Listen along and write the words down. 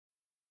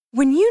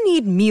When you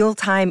need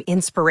mealtime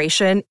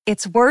inspiration,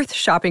 it's worth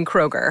shopping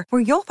Kroger,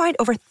 where you'll find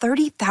over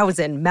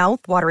 30,000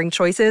 mouth-watering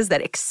choices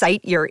that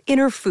excite your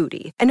inner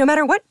foodie. And no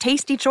matter what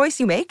tasty choice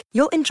you make,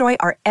 you'll enjoy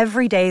our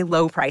everyday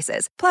low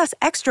prices, plus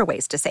extra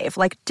ways to save,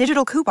 like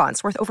digital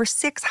coupons worth over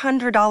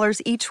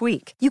 $600 each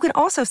week. You can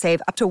also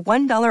save up to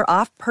 $1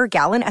 off per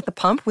gallon at the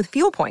pump with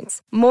fuel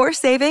points. More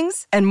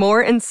savings and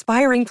more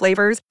inspiring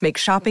flavors make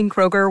shopping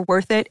Kroger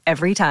worth it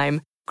every time.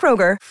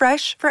 Kroger,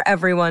 fresh for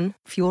everyone.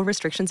 Fuel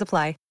restrictions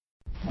apply.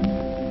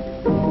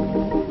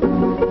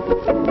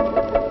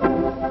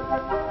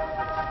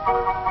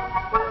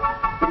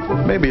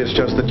 Maybe it's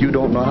just that you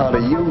don't know how to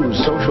use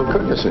social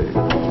courtesy.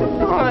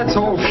 Oh, that's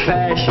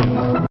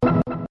old-fashioned.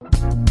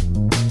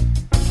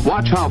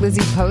 Watch how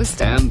Lizzie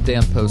Post and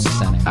Dan Post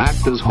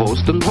act as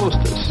host and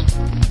hostess.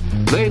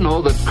 They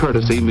know that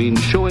courtesy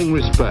means showing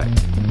respect,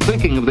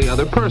 thinking of the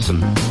other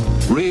person,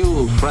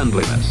 real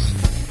friendliness.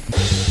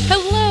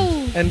 Hello!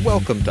 And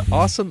welcome to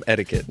Awesome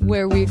Etiquette,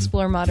 where we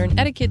explore modern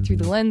etiquette through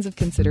the lens of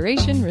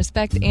consideration,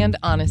 respect, and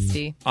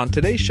honesty. On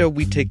today's show,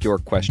 we take your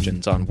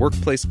questions on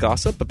workplace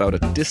gossip about a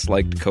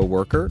disliked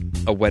coworker,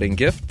 a wedding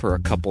gift for a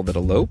couple that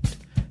eloped,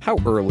 how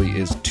early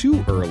is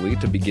too early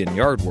to begin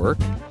yard work,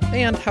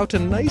 and how to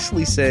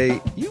nicely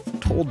say, you've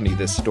told me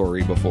this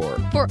story before.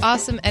 For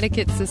Awesome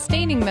Etiquette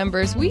sustaining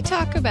members, we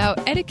talk about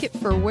etiquette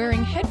for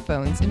wearing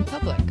headphones in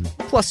public.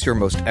 Plus your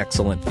most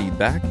excellent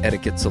feedback,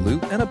 etiquette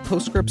salute, and a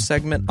postscript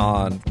segment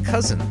on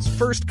cousins,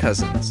 first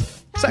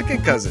cousins,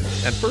 second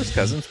cousins, and first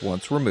cousins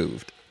once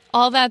removed.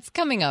 All that's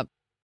coming up.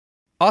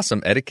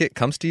 Awesome Etiquette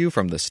comes to you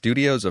from the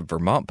studios of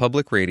Vermont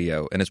Public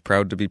Radio and is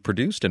proud to be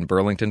produced in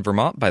Burlington,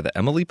 Vermont by the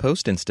Emily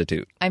Post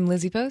Institute. I'm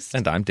Lizzie Post.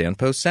 And I'm Dan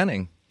Post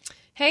Senning.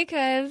 Hey,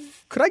 cuz.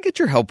 Could I get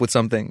your help with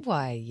something?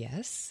 Why,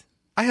 yes.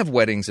 I have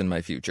weddings in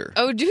my future.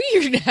 Oh, do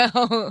you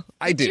now?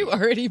 I do. You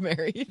already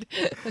married?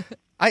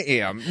 I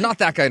am. Not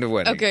that kind of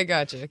wedding. Okay,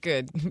 gotcha.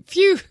 Good.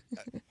 Phew.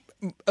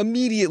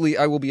 Immediately,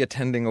 I will be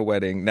attending a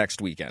wedding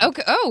next weekend.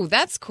 Okay. Oh,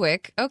 that's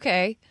quick.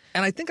 Okay.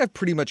 And I think I've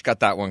pretty much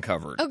got that one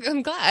covered. Oh,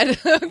 I'm glad.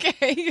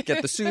 Okay.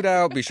 Get the suit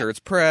out, be sure it's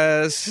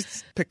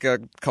pressed, pick a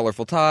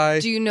colorful tie.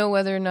 Do you know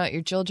whether or not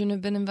your children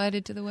have been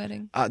invited to the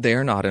wedding? They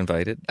are not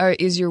invited.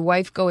 Is your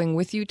wife going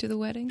with you to the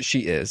wedding?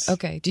 She is.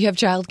 Okay. Do you have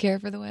childcare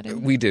for the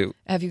wedding? We do.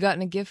 Have you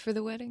gotten a gift for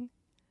the wedding?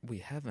 We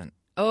haven't.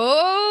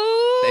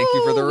 Oh! Thank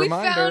you for the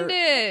reminder. We found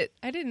it.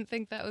 I didn't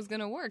think that was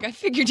going to work. I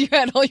figured you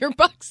had all your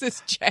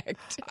boxes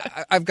checked.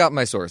 I've got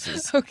my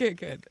sources. Okay,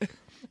 good.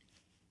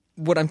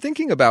 What I'm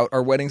thinking about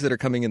are weddings that are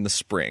coming in the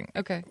spring.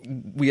 Okay.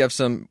 We have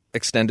some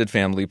extended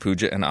family,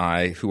 Pooja and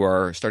I, who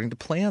are starting to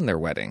plan their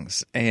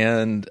weddings.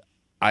 And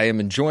I am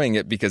enjoying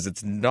it because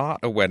it's not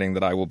a wedding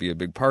that I will be a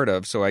big part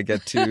of. So I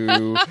get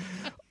to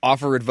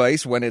offer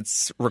advice when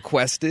it's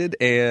requested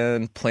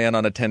and plan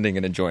on attending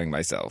and enjoying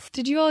myself.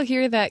 Did you all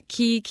hear that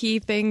key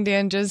thing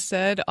Dan just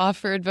said?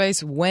 Offer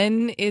advice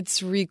when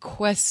it's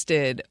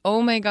requested.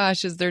 Oh my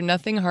gosh, is there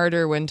nothing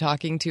harder when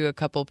talking to a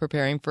couple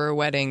preparing for a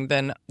wedding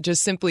than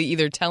just simply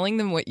either telling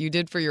them what you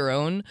did for your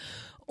own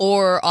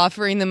or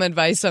offering them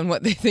advice on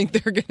what they think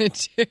they're going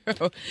to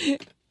do?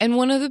 And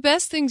one of the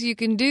best things you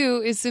can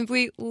do is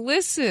simply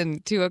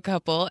listen to a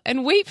couple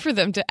and wait for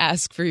them to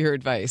ask for your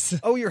advice.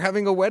 Oh, you're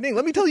having a wedding?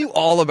 Let me tell you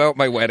all about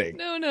my wedding.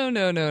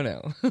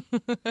 No.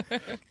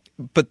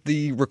 But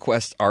the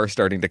requests are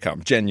starting to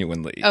come,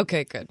 genuinely.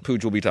 Okay, good.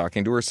 Pooja will be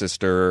talking to her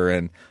sister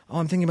and,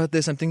 I'm thinking about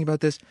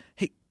this.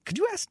 Hey, could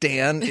you ask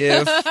Dan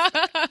if...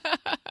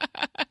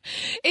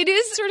 It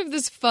is sort of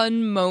this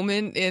fun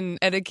moment in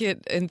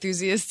etiquette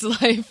enthusiasts'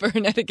 life or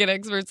an etiquette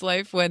expert's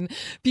life when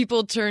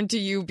people turn to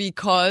you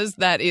because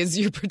that is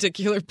your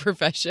particular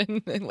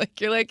profession. And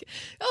you're like,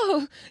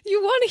 oh,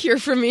 you want to hear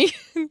from me.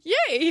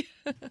 Yay.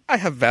 I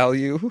have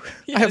value.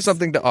 Yes. I have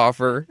something to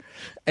offer.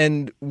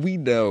 And we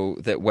know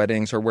that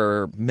weddings are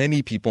where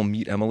many people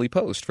meet Emily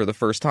Post for the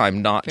first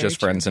time, not Very just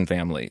true. friends and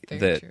family.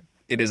 Very true.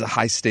 It is a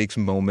high-stakes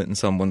moment in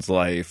someone's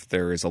life.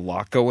 There is a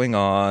lot going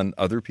on.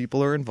 Other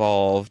people are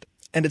involved.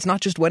 And it's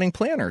not just wedding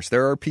planners.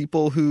 There are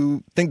people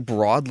who think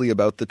broadly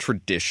about the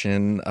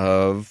tradition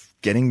of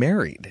getting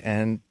married.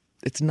 And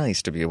it's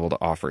nice to be able to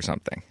offer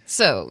something.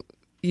 So,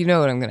 you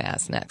know what I'm going to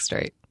ask next,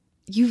 right?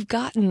 You've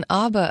gotten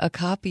Abba a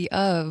copy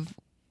of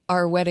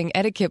our wedding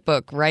etiquette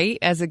book, right?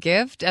 As a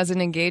gift, as an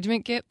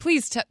engagement gift?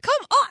 Please come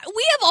on.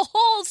 We have a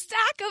whole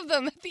stack of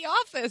them at the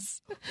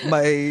office.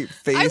 My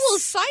face I will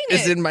sign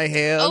is it. in my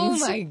hands. Oh,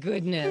 my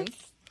goodness.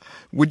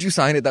 Would you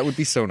sign it? That would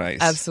be so nice.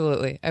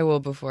 Absolutely. I will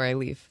before I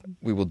leave.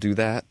 We will do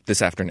that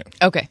this afternoon.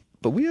 Okay.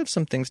 But we have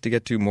some things to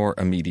get to more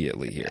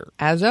immediately here.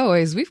 As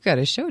always, we've got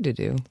a show to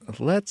do.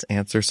 Let's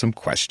answer some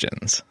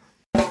questions.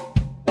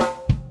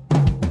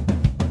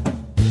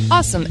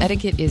 Awesome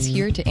Etiquette is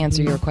here to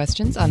answer your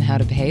questions on how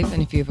to behave,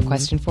 and if you have a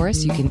question for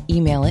us, you can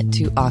email it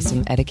to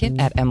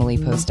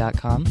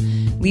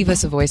awesomeetiquette@emilypost.com. Leave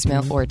us a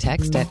voicemail or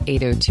text at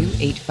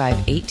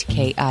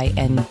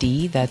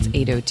 802-858-KIND. That's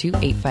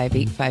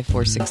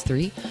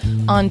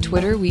 802-858-5463. On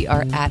Twitter, we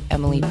are at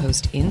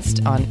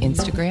 @EmilyPostInst. On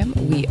Instagram,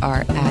 we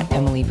are at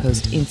Emily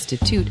Post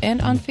Institute.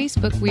 And on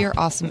Facebook, we are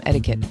Awesome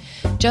Etiquette.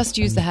 Just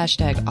use the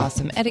hashtag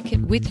Awesome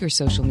Etiquette with your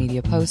social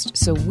media post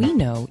so we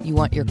know you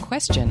want your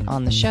question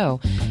on the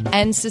show.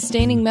 And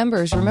sustaining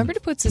members, remember to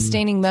put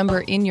sustaining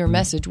member in your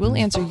message. We'll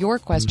answer your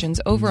questions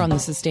over on the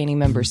sustaining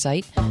member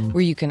site,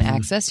 where you can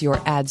access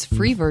your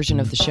ads-free version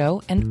of the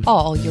show and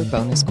all your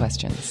bonus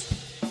questions.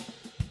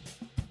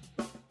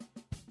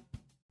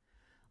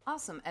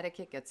 Awesome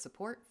Etiquette gets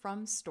support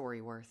from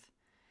Storyworth.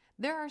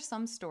 There are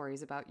some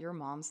stories about your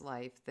mom's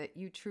life that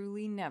you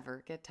truly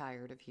never get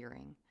tired of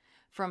hearing.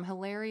 From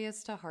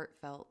hilarious to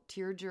heartfelt,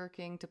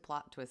 tear-jerking to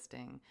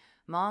plot-twisting,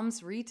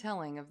 Mom's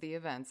retelling of the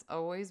events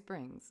always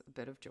brings a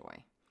bit of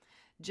joy.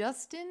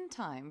 Just in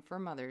time for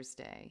Mother's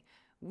Day,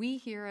 we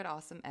here at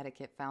Awesome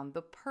Etiquette found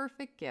the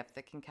perfect gift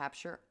that can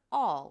capture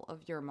all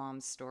of your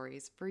mom's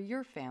stories for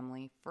your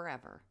family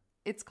forever.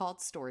 It's called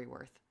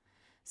Storyworth.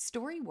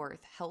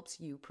 Storyworth helps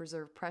you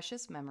preserve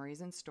precious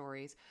memories and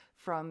stories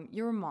from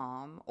your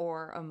mom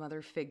or a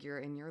mother figure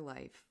in your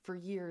life for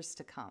years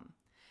to come.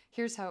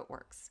 Here's how it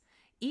works.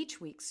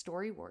 Each week,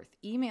 Storyworth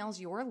emails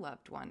your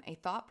loved one a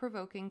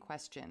thought-provoking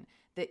question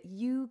that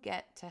you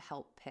get to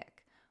help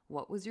pick.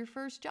 What was your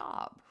first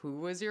job?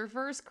 Who was your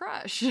first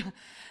crush?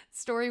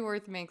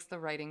 Storyworth makes the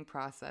writing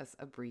process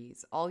a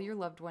breeze. All your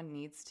loved one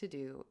needs to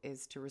do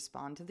is to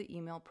respond to the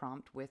email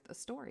prompt with a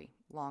story.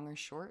 Long or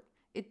short,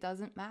 it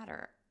doesn't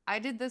matter. I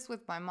did this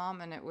with my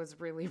mom and it was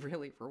really,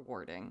 really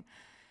rewarding.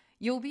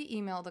 You'll be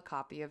emailed a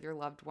copy of your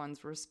loved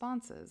one's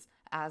responses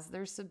as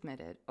they're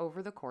submitted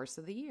over the course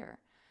of the year.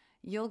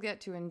 You'll get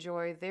to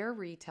enjoy their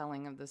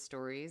retelling of the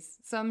stories.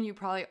 Some you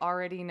probably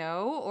already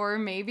know, or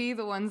maybe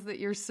the ones that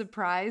you're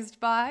surprised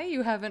by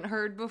you haven't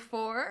heard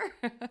before.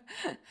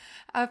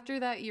 After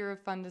that year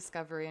of fun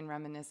discovery and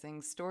reminiscing,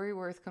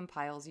 Storyworth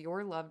compiles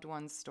your loved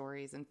one's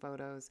stories and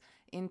photos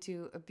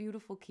into a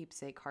beautiful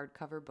keepsake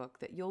hardcover book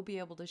that you'll be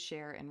able to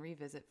share and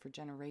revisit for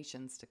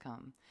generations to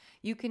come.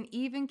 You can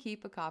even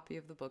keep a copy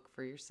of the book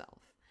for yourself.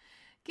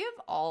 Give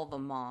all the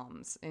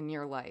moms in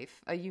your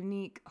life a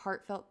unique,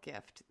 heartfelt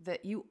gift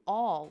that you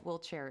all will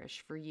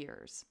cherish for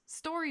years.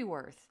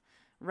 Storyworth.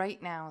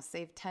 Right now,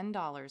 save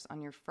 $10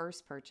 on your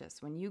first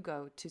purchase when you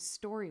go to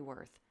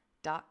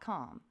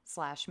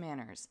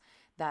storyworth.com/manners.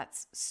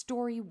 That's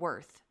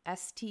Storyworth,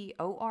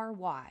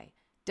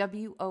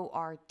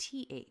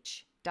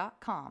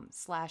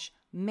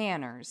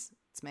 STORYWORTH.com/manners.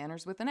 It's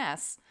manners with an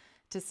S,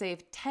 to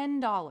save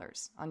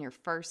 $10 on your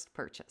first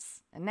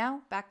purchase. And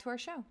now, back to our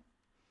show.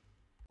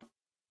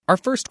 Our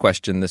first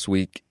question this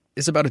week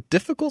is about a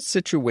difficult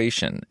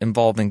situation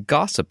involving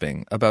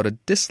gossiping about a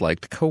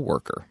disliked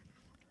coworker.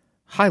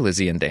 Hi,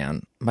 Lizzie and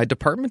Dan. My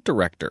department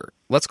director,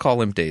 let's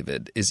call him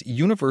David, is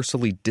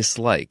universally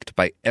disliked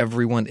by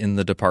everyone in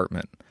the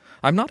department.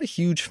 I'm not a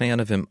huge fan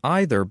of him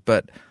either,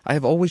 but I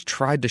have always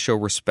tried to show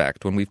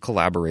respect when we've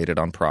collaborated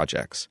on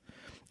projects.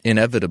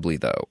 Inevitably,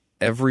 though,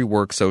 every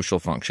work social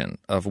function,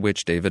 of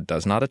which David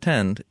does not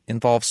attend,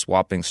 involves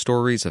swapping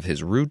stories of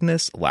his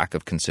rudeness, lack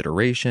of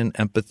consideration,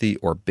 empathy,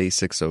 or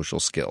basic social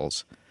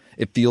skills.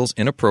 It feels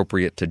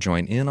inappropriate to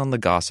join in on the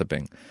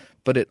gossiping,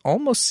 but it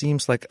almost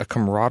seems like a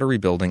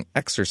camaraderie-building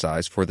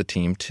exercise for the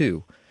team,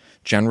 too.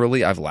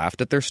 Generally, I've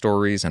laughed at their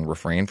stories and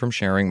refrained from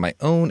sharing my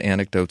own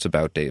anecdotes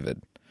about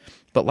David.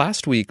 But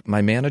last week,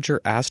 my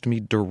manager asked me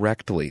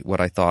directly what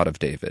I thought of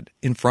David,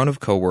 in front of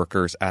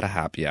coworkers at a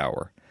happy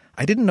hour.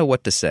 I didn't know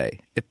what to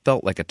say. It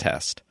felt like a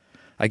test.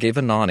 I gave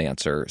a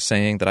non-answer,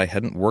 saying that I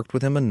hadn't worked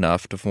with him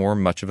enough to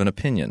form much of an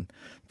opinion,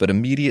 but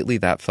immediately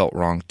that felt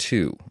wrong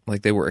too,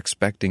 like they were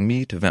expecting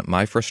me to vent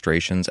my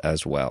frustrations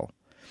as well.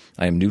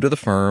 I am new to the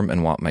firm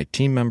and want my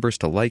team members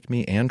to like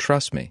me and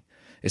trust me.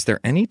 Is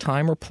there any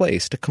time or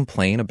place to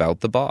complain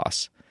about the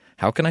boss?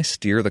 How can I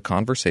steer the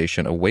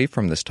conversation away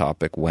from this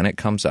topic when it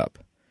comes up?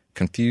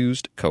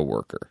 Confused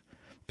coworker.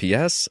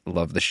 P.S.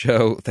 Love the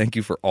show. Thank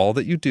you for all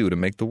that you do to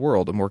make the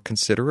world a more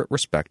considerate,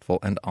 respectful,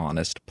 and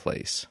honest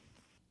place.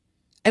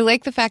 I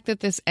like the fact that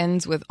this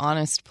ends with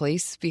honest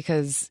place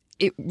because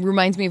it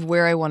reminds me of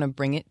where I want to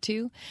bring it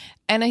to.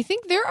 And I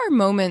think there are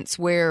moments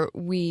where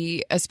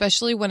we,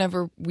 especially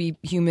whenever we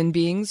human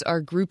beings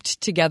are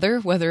grouped together,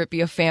 whether it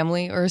be a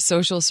family or a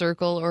social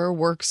circle or a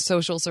work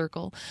social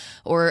circle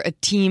or a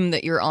team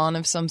that you're on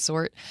of some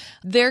sort,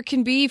 there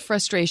can be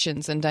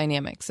frustrations and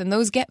dynamics, and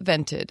those get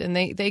vented and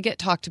they get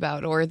talked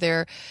about, or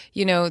there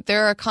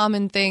are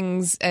common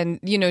things. And,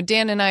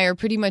 Dan and I are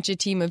pretty much a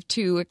team of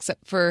two,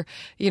 except for,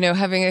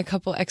 having a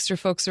couple extra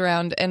folks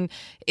around. And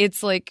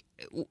it's like,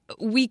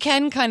 we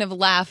can kind of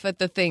laugh at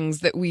the things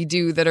that we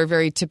do that are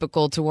very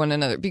typical to one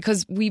another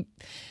because we've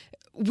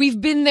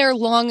been there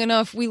long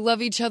enough. We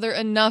love each other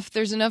enough.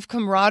 There's enough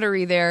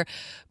camaraderie there.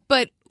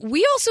 But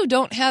we also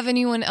don't have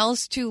anyone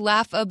else to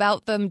laugh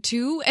about them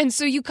to. And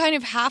so you kind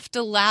of have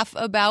to laugh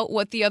about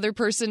what the other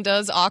person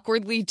does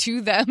awkwardly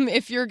to them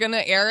if you're going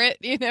to air it,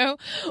 you know?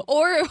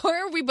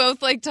 Or we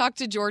both like talk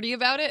to Jordy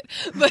about it.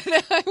 But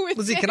I would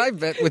Lizzie, say, can I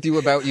vent with you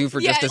about you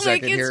for just a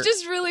second it's here? It's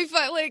just really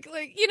fun. Like,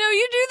 you know,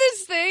 you do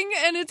this thing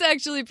and it's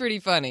actually pretty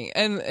funny.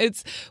 And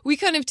we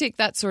kind of take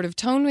that sort of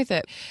tone with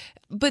it.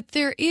 But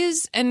there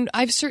is, and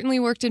I've certainly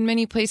worked in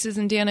many places,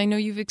 and Dan, I know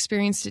you've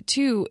experienced it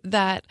too,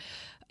 that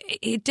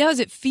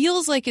it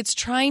feels like it's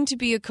trying to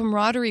be a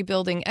camaraderie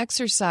building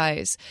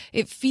exercise.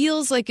 It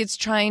feels like it's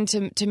trying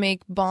to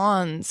make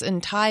bonds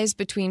and ties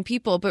between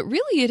people, but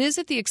really it is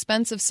at the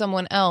expense of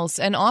someone else.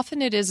 And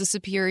often it is a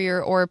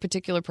superior or a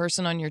particular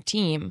person on your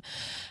team.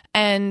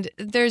 And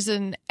there's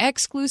an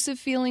exclusive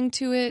feeling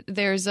to it.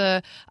 There's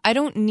I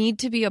don't need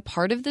to be a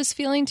part of this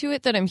feeling to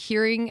it that I'm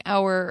hearing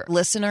our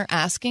listener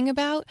asking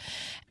about.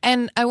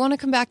 And I want to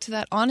come back to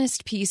that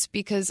honest piece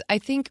because I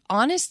think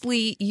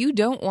honestly, you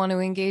don't want to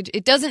engage.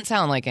 It doesn't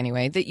sound like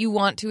anyway that you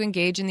want to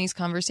engage in these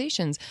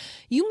conversations.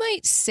 You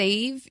might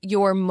save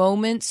your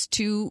moments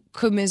to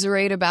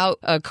commiserate about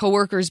a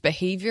coworker's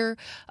behavior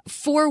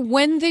for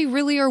when they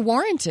really are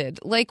warranted.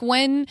 Like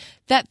when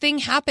that thing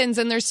happens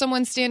and there's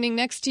someone standing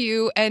next to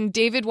you and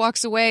David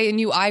walks away and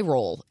you eye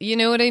roll. You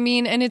know what I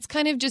mean? And it's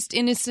kind of just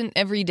innocent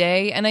every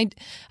day. And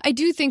I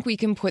do think we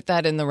can put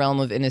that in the realm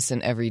of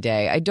innocent every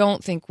day. I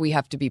don't think we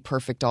have to be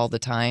perfect all the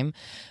time.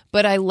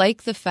 But I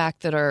like the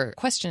fact that our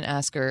question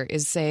asker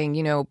is saying,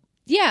 you know,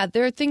 yeah,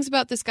 there are things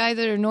about this guy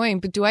that are annoying,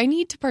 but do I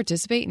need to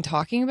participate in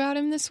talking about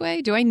him this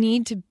way? Do I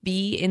need to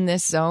be in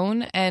this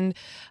zone? And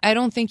I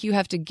don't think you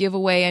have to give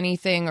away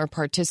anything or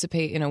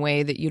participate in a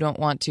way that you don't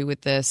want to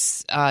with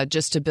this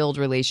just to build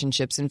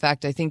relationships. In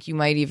fact, I think you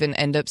might even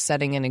end up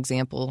setting an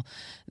example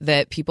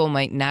that people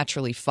might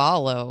naturally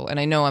follow. And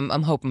I know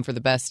I'm hoping for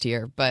the best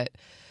here, but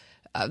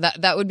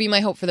that would be my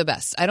hope for the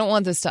best. I don't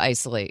want this to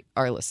isolate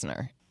our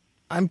listener.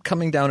 I'm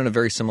coming down in a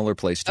very similar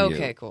place to you.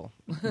 Okay, cool.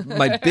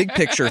 My big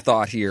picture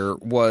thought here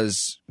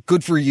was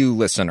good for you,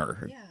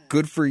 listener. Yeah.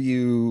 Good for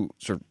you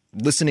sort of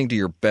listening to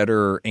your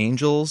better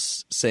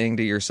angels, saying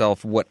to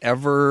yourself,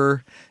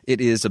 whatever it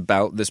is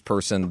about this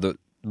person, the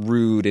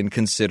rude,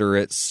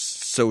 inconsiderate,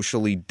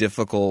 socially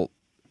difficult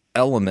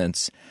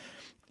elements,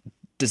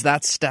 does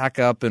that stack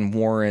up and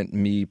warrant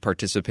me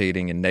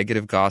participating in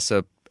negative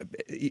gossip?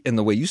 In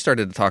the way you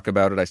started to talk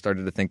about it, I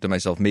started to think to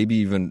myself, maybe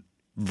even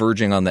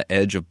verging on the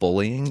edge of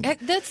bullying.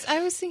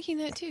 I was thinking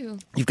that too.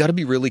 You've got to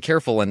be really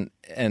careful.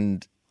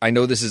 And I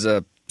know this is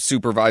a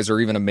supervisor,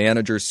 even a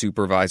manager's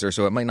supervisor,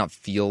 so it might not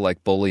feel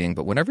like bullying.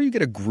 But whenever you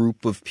get a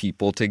group of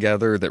people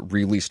together that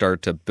really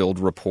start to build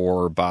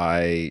rapport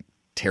by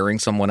tearing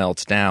someone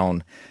else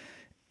down,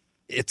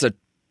 it's a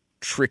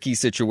tricky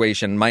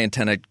situation. My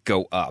antenna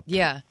go up.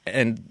 Yeah.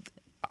 And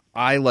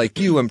I, like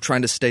you, am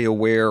trying to stay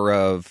aware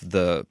of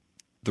the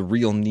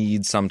real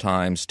need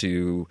sometimes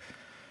to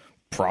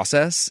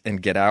process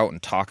and get out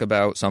and talk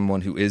about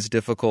someone who is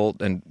difficult.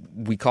 And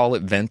we call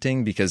it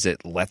venting because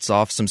it lets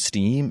off some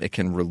steam. It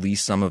can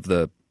release some of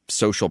the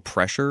social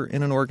pressure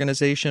in an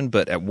organization.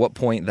 But at what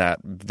point that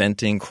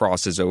venting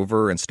crosses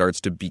over and starts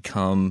to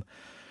become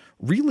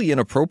really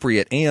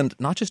inappropriate, and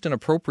not just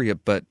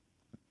inappropriate, but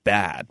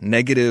bad,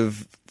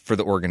 negative for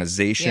the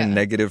organization,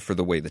 negative for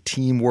the way the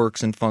team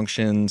works and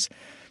functions.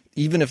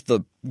 Even if the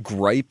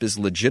gripe is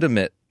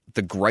legitimate,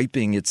 the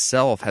griping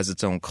itself has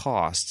its own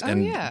costs,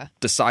 and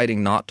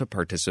deciding not to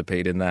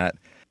participate in that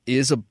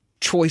is a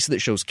choice that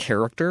shows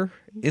character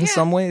in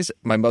some ways.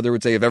 My mother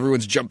would say, if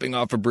everyone's jumping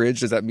off a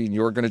bridge, does that mean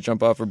you're going to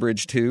jump off a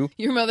bridge too?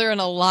 Your mother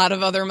and a lot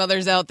of other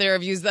mothers out there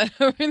have used that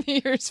over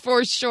the years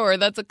for sure.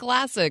 That's a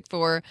classic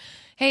for,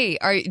 hey,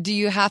 do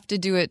you have to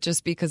do it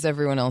just because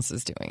everyone else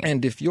is doing it?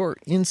 And if your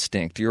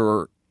instinct,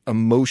 your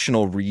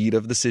emotional read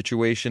of the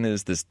situation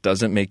is this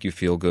doesn't make you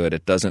feel good,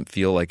 it doesn't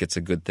feel like it's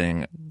a good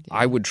thing,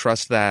 I would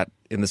trust that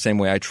in the same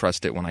way I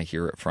trust it when I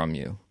hear it from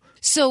you.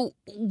 So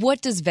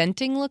what does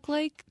venting look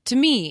like? To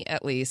me,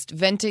 at least,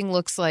 venting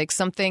looks like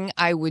something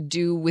I would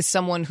do with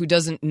someone who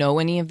doesn't know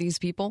any of these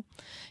people.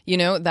 You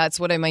know, that's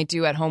what I might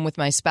do at home with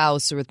my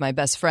spouse or with my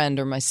best friend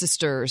or my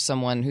sister or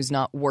someone who's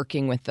not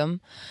working with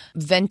them.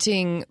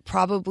 Venting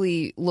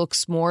probably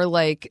looks more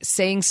like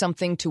saying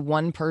something to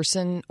one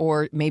person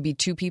or maybe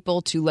two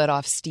people to let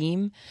off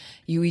steam.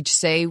 You each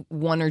say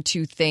one or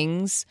two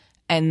things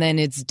and then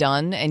it's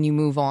done and you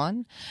move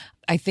on.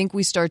 I think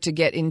we start to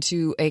get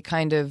into a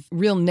kind of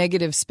real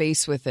negative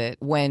space with it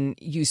when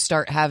you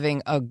start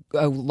having a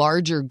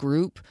larger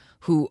group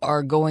who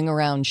are going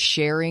around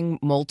sharing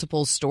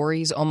multiple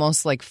stories,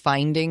 almost like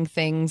finding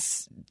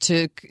things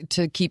to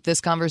keep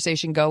this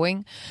conversation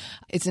going.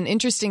 It's an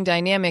interesting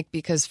dynamic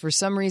because for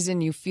some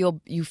reason you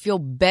feel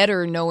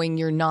better knowing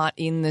you're not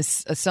in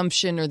this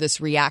assumption or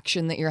this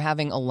reaction that you're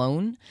having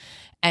alone.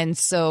 And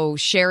so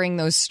sharing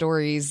those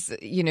stories,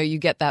 you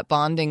get that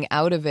bonding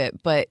out of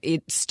it, but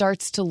it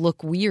starts to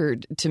look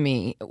weird to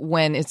me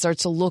when it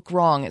starts to look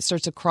wrong. It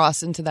starts to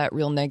cross into that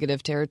real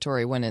negative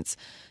territory when it's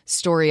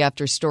story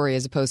after story,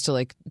 as opposed to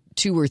like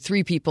 2 or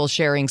 3 people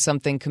sharing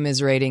something,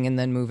 commiserating, and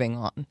then moving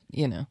on,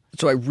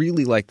 So I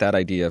really like that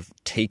idea of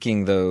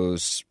taking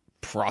those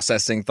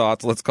processing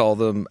thoughts, let's call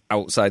them,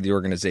 outside the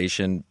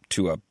organization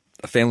to a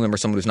family member,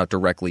 someone who's not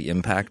directly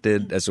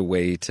impacted, as a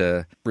way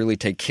to really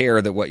take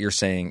care that what you're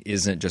saying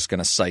isn't just going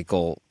to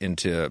cycle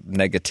into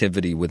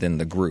negativity within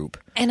the group.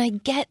 And I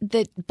get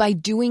that by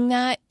doing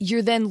that,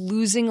 you're then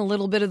losing a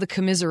little bit of the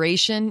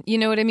commiseration. You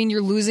know what I mean?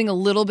 You're losing a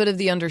little bit of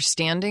the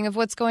understanding of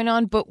what's going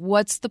on. But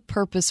what's the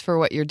purpose for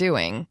what you're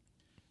doing?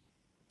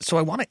 So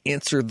I want to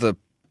answer the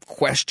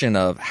question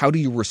of how do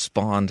you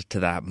respond to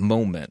that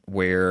moment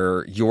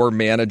where your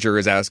manager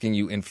is asking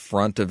you in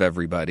front of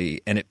everybody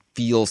and it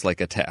feels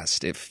like a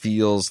test. It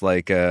feels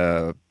like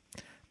a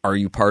are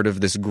you part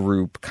of this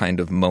group kind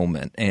of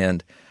moment.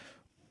 And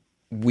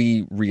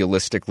we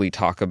realistically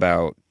talk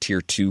about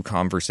tier 2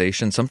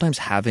 conversations, sometimes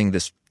having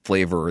this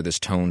flavor or this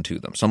tone to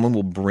them. Someone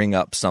will bring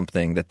up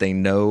something that they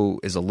know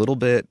is a little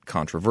bit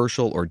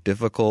controversial or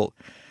difficult.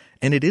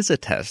 And it is a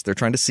test. They're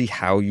trying to see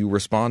how you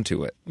respond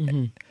to it.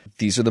 Mm-hmm.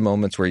 These are the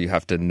moments where you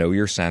have to know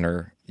your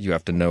center. You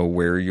have to know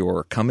where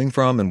you're coming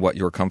from and what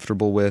you're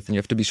comfortable with. And you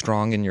have to be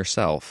strong in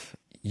yourself.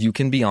 You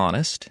can be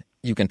honest.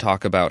 You can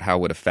talk about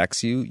how it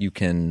affects you. You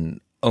can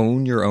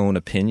own your own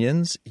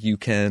opinions. You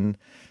can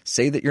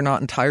say that you're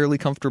not entirely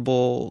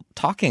comfortable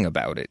talking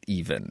about it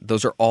even.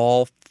 Those are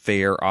all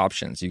fair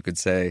options. You could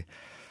say,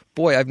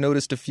 boy, I've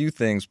noticed a few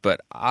things,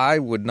 but I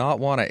would not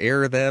want to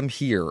air them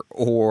here.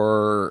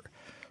 Or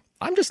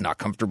I'm just not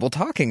comfortable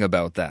talking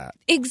about that.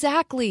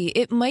 Exactly.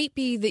 It might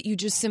be that you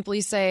just simply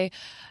say,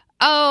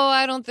 oh,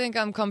 I don't think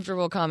I'm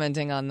comfortable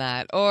commenting on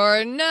that.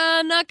 Or,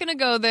 nah, not going to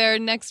go there.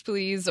 Next,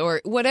 please.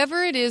 Or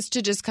whatever it is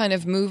to just kind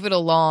of move it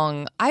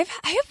along. I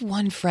have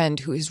one friend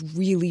who is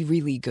really,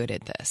 really good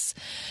at this.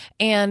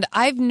 And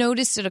I've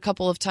noticed it a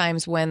couple of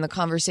times when the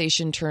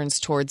conversation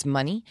turns towards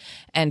money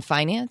and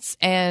finance.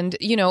 And,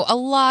 a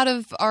lot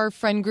of our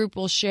friend group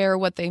will share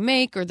what they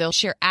make, or they'll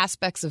share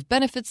aspects of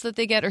benefits that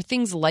they get, or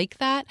things like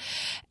that.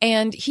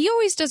 And he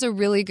always does a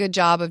really good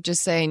job of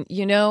just saying,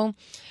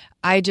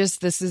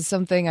 this is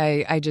something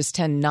I just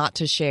tend not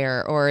to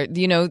share. Or,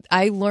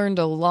 I learned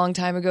a long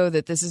time ago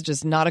that this is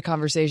just not a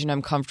conversation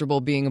I'm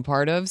comfortable being a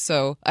part of.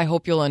 So I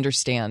hope you'll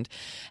understand.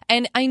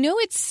 And I know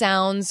it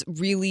sounds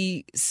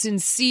really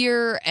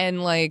sincere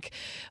and like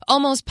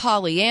almost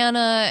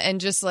Pollyanna and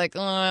just like,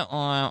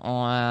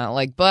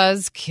 like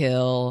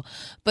buzzkill.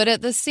 But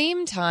at the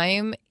same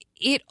time,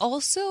 it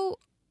also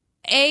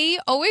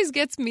always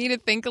gets me to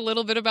think a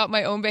little bit about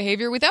my own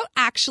behavior without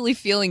actually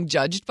feeling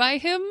judged by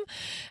him.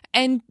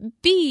 And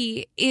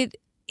B, it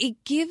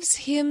gives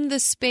him the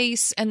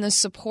space and the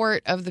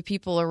support of the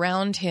people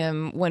around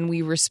him when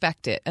we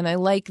respect it. And I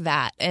like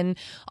that. And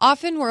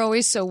often we're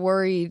always so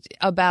worried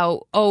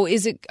about,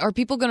 are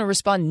people going to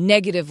respond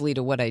negatively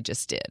to what I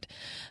just did?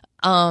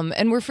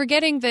 And we're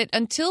forgetting that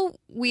until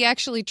we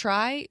actually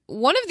try,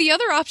 one of the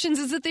other options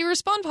is that they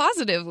respond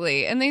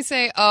positively and they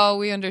say, oh,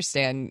 we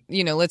understand,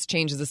 let's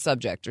change the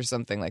subject or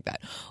something like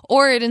that.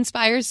 Or it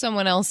inspires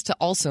someone else to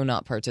also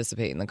not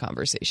participate in the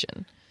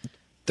conversation.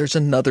 There's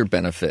another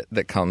benefit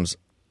that comes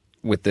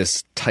with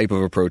this type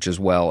of approach as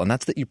well, and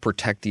that's that you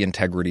protect the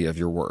integrity of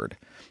your word.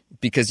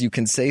 Because you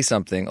can say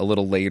something a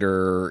little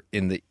later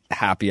in the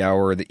happy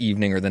hour or the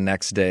evening or the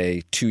next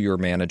day to your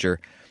manager,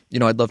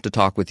 I'd love to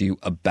talk with you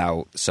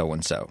about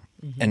so-and-so.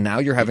 Mm-hmm. And now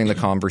you're having the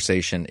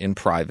conversation in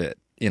private,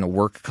 in a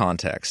work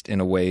context, in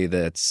a way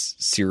that's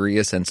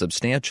serious and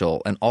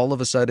substantial. And all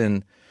of a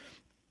sudden,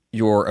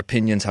 your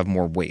opinions have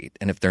more weight.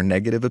 And if they're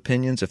negative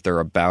opinions, if they're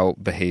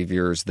about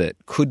behaviors that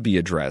could be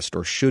addressed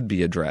or should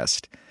be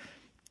addressed,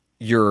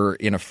 you're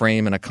in a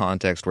frame and a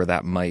context where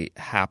that might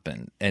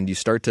happen. And you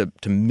start to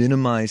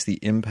minimize the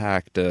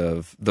impact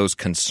of those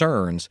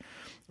concerns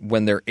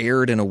when they're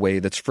aired in a way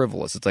that's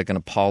frivolous. It's like an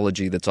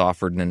apology that's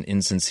offered in an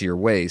insincere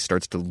way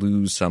starts to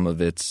lose some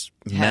of its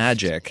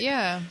magic.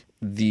 Yeah.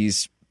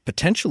 These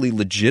potentially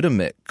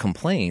legitimate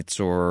complaints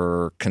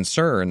or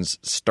concerns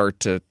start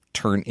to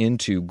turn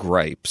into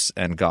gripes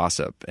and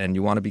gossip, and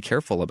you want to be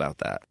careful about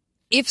that.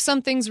 If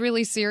something's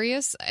really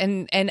serious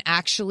and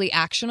actually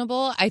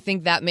actionable, I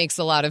think that makes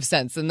a lot of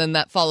sense. And then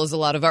that follows a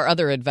lot of our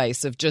other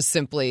advice of just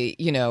simply,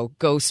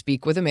 go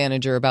speak with a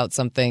manager about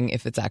something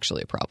if it's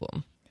actually a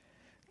problem.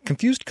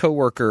 Confused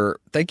coworker,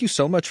 thank you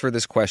so much for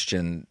this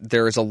question.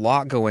 There is a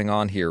lot going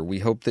on here. We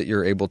hope that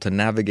you're able to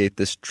navigate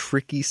this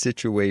tricky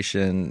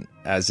situation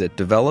as it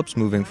develops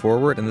moving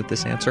forward and that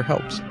this answer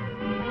helps.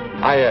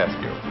 I ask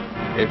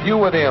you, if you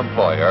were the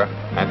employer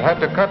and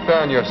had to cut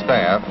down your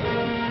staff,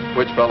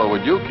 which fellow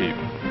would you keep?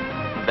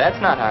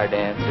 That's not hard to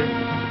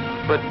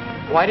answer. But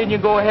why didn't you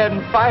go ahead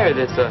and fire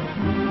this,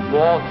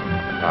 Walt?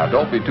 Now,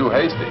 don't be too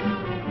hasty.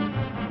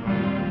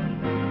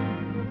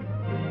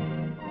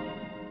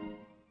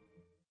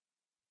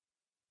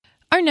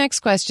 Our next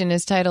question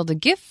is titled A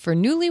Gift for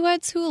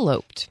Newlyweds Who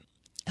Eloped.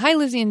 Hi,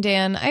 Lizzie and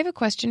Dan. I have a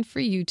question for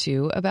you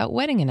two about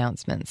wedding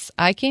announcements.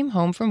 I came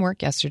home from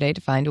work yesterday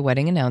to find a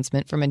wedding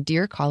announcement from a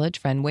dear college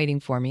friend waiting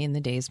for me in the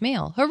day's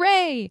mail.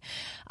 Hooray!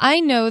 I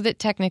know that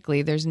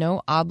technically there's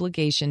no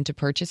obligation to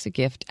purchase a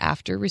gift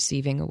after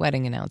receiving a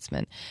wedding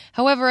announcement.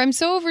 However, I'm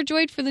so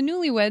overjoyed for the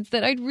newlyweds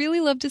that I'd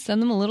really love to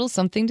send them a little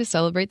something to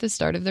celebrate the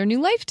start of their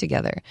new life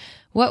together.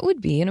 What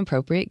would be an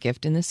appropriate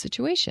gift in this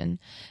situation?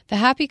 The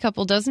happy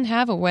couple doesn't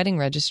have a wedding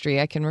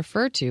registry I can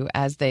refer to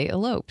as they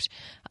eloped.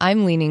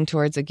 I'm leaning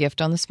towards a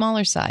gift on the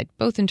smaller side,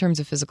 both in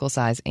terms of physical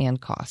size and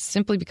cost,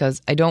 simply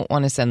because I don't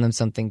want to send them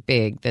something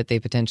big that they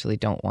potentially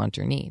don't want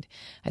or need.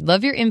 I'd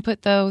love your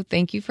input, though.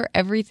 Thank you for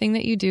everything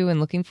that you do and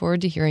looking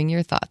forward to hearing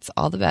your thoughts.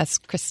 All the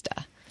best,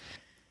 Krista.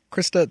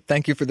 Krista,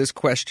 thank you for this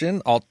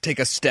question. I'll take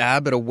a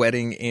stab at a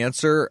wedding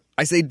answer.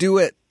 I say do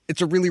it.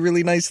 It's a really,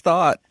 really nice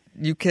thought.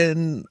 You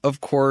can,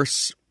 of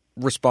course,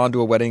 respond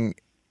to a wedding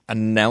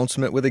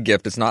announcement with a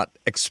gift. It's not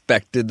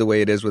expected the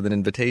way it is with an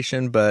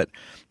invitation, but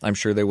I'm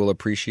sure they will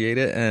appreciate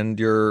it. And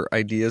your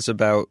ideas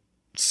about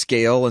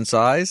scale and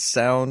size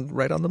sound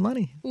right on the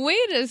money. Way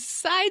to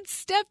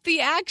sidestep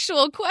the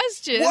actual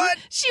question. What?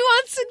 She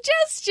wants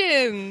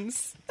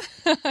suggestions.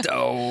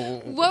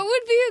 Oh. What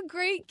would be a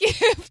great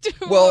gift?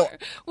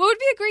 What would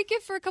be a great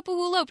gift for a couple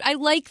who eloped? I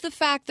like the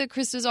fact that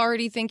Krista's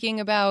already thinking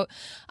about,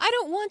 I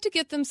don't want to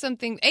get them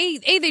something.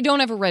 A, they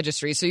don't have a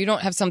registry, so you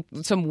don't have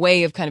some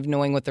way of kind of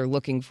knowing what they're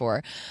looking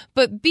for.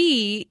 But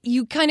B,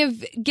 you kind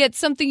of get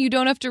something you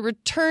don't have to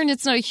return.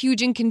 It's not a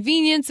huge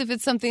inconvenience if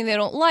it's something they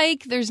don't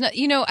like. There's not,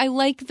 I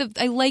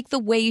like the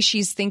way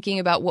she's thinking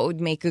about what would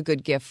make a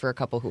good gift for a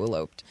couple who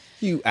eloped.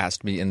 You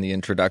asked me in the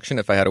introduction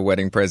if I had a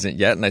wedding present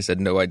yet, and I said,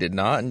 no, I did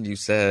not. And you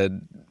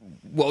said,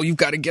 well, you've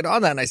got to get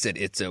on that. And I said,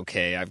 it's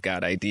okay. I've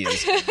got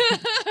ideas.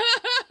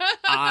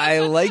 I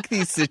like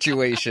these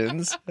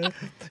situations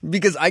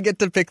because I get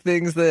to pick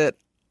things that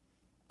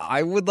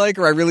I would like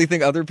or I really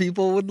think other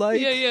people would like.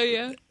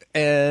 Yeah.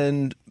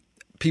 And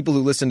people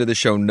who listen to the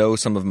show know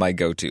some of my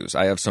go-tos.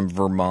 I have some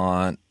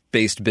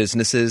Vermont-based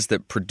businesses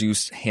that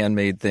produce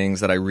handmade things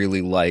that I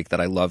really like,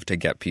 that I love to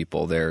get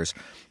people. There's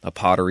a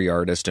pottery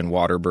artist in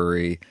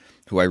Waterbury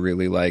who I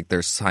really like.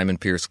 There's Simon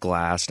Pierce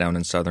Glass down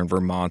in southern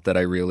Vermont that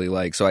I really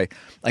like. So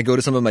I go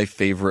to some of my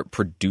favorite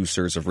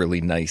producers of really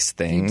nice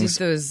things.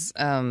 You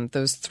did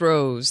those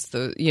throws,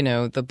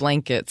 the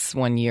blankets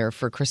one year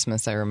for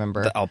Christmas, I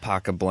remember. The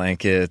alpaca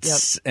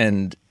blankets. Yep.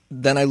 And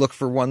then I look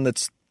for one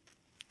that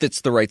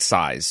fits the right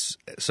size.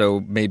 So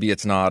maybe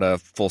it's not a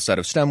full set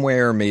of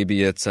stemware.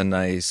 Maybe it's a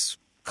nice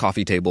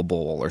coffee table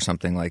bowl or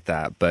something like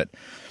that. But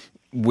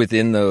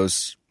within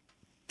those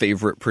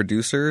favorite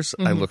producers,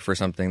 I look for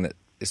something that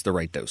is the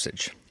right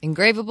dosage.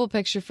 Engravable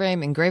picture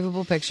frame,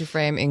 engravable picture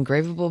frame,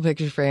 engravable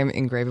picture frame,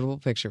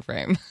 engravable picture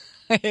frame.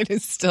 It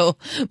is still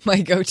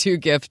my go-to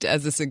gift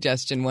as a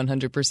suggestion,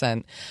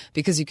 100%,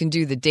 because you can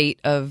do the date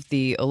of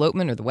the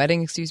elopement or the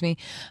wedding,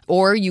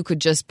 or you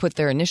could just put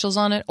their initials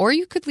on it, or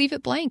you could leave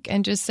it blank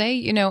and just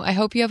say, I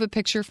hope you have a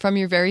picture from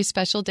your very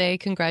special day.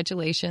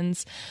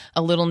 Congratulations.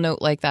 A little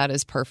note like that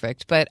is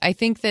perfect. But I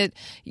think that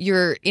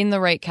you're in the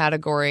right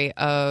category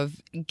of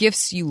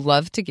gifts you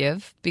love to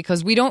give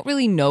because we don't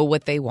really know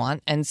what they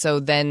want. And so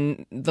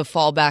then the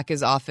fallback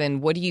is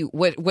often,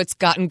 what's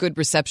gotten good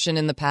reception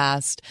in the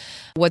past?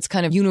 What's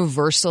kind of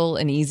universal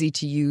and easy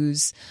to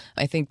use?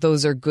 I think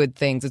those are good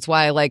things. It's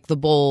why I like the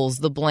bowls,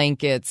 the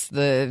blankets,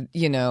 the,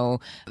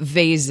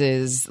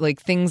 vases,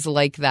 like things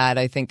like that.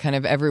 I think kind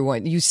of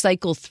everyone, you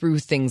cycle through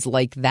things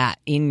like that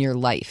in your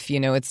life.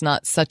 It's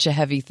not such a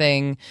heavy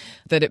thing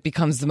that it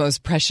becomes the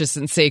most precious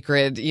and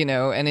sacred,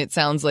 and it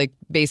sounds like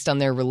based on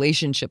their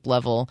relationship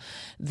level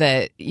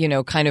that,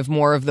 kind of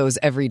more of those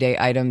everyday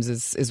items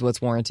is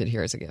what's warranted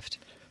here as a gift.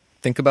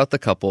 Think about the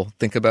couple.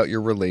 Think about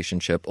your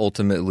relationship.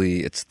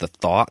 Ultimately, it's the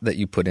thought that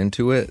you put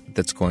into it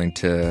that's going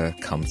to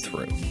come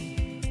through.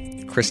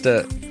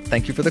 Krista,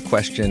 thank you for the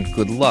question.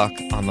 Good luck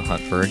on the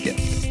hunt for a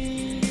gift.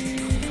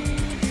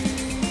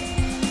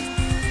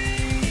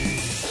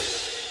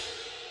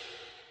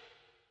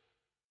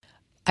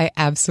 I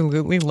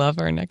absolutely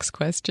love our next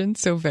question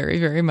so very,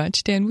 very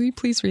much. Dan, will you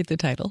please read the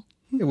title?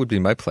 It would be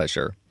my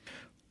pleasure.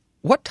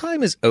 What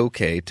time is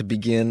okay to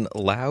begin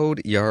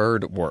loud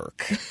yard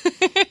work?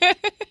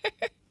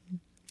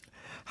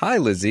 Hi,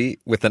 Lizzie,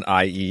 with an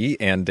IE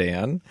and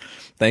Dan.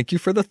 Thank you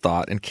for the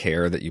thought and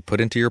care that you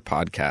put into your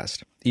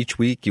podcast. Each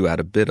week you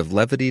add a bit of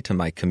levity to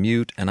my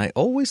commute, and I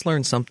always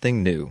learn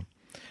something new.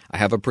 I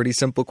have a pretty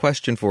simple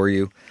question for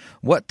you.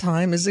 What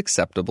time is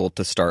acceptable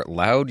to start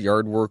loud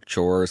yard work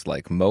chores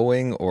like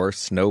mowing or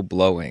snow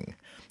blowing?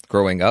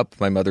 Growing up,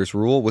 my mother's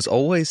rule was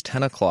always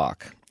 10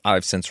 o'clock.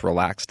 I've since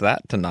relaxed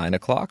that to 9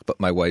 o'clock, but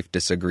my wife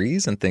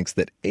disagrees and thinks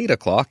that 8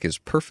 o'clock is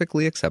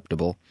perfectly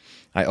acceptable.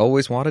 I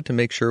always wanted to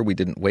make sure we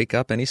didn't wake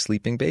up any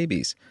sleeping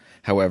babies.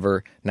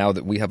 However, now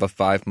that we have a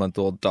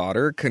 5-month-old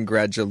daughter,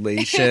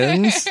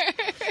 congratulations.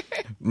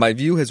 My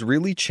view has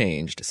really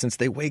changed since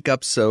they wake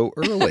up so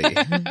early.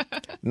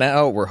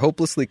 Now we're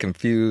hopelessly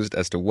confused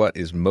as to what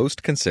is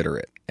most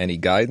considerate. Any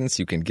guidance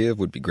you can give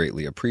would be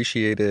greatly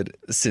appreciated.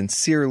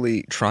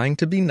 Sincerely, trying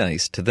to be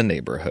nice to the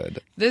neighborhood.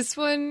 This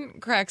one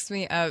cracks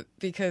me up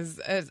because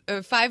as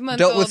a 5 month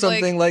Dealt old, with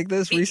something like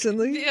this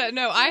recently? Yeah,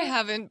 no, I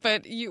haven't.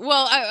 But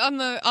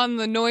on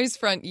the noise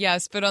front,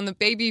 yes, but on the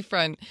baby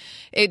front,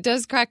 it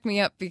does crack me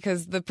up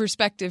because the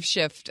perspective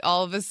shift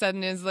all of a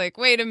sudden is like,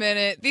 wait a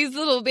minute, these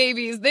little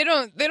babies, they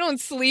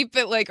don't sleep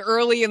at like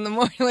early in the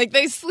morning. Like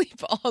they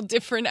sleep all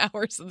different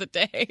hours of the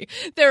day.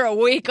 They're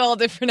awake all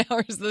different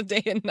hours of the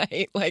day and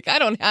night. Like I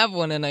don't have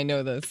one, and I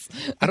know this.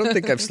 I don't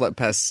think I've slept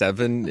past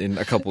 7 in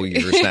a couple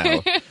years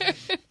now.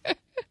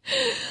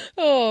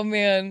 Oh,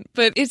 man.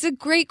 But it's a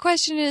great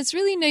question, and it's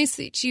really nice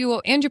that you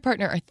and your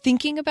partner are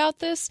thinking about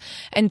this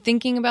and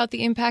thinking about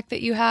the impact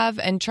that you have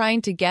and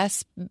trying to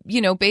guess,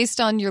 based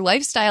on your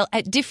lifestyle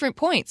at different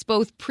points,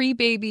 both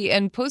pre-baby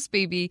and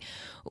post-baby.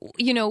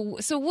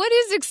 So what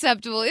is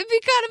acceptable? It'd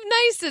be kind of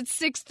nice at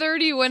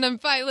 6:30 when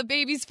the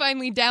baby's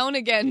finally down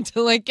again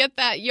to like get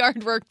that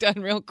yard work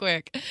done real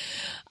quick.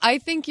 I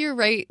think you're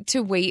right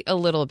to wait a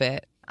little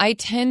bit. I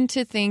tend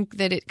to think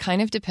that it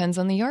kind of depends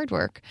on the yard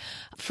work.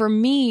 For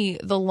me,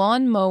 the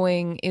lawn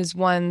mowing is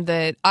one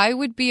that I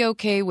would be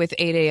okay with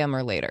 8 a.m.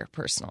 or later,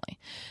 personally.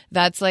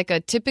 That's like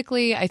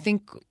typically, I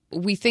think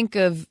we think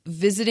of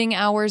visiting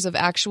hours of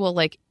actual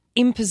like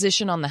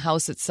imposition on the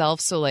house itself.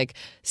 So like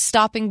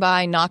stopping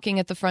by, knocking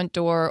at the front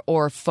door,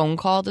 or phone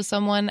call to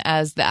someone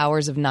as the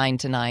hours of 9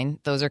 to 9.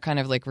 Those are kind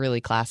of like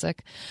really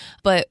classic.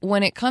 But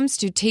when it comes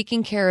to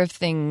taking care of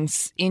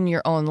things in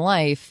your own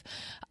life,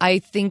 I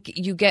think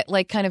you get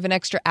like kind of an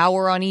extra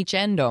hour on each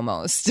end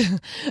almost.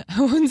 I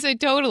wouldn't say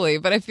totally,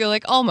 but I feel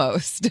like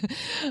almost.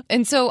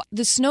 And so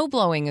the snow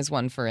blowing is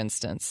one, for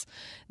instance,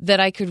 that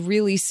I could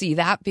really see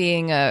that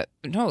being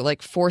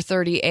like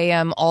 4:30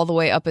 a.m. all the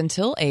way up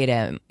until 8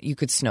 a.m. you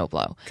could snow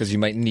blow. Because you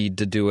might need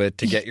to do it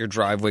to get your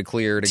driveway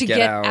clear, to get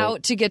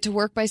out. To get to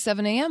work by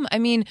 7 a.m. I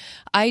mean,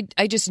 I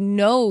just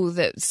know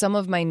that some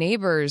of my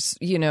neighbors,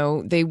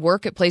 they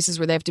work at places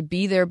where they have to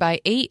be there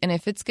by 8. And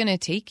if it's going to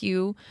take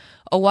you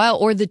a while,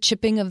 or the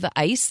chipping of the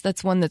ice,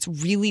 that's one that's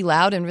really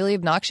loud and really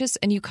obnoxious.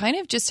 And you kind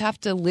of just have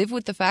to live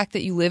with the fact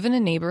that you live in a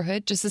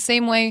neighborhood, just the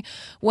same way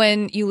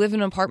when you live in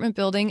an apartment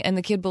building and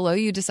the kid below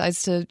you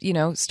decides to,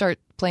 start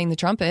playing the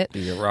trumpet.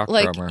 Be a rock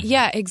drummer.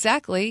 Yeah,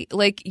 exactly.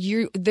 Like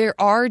there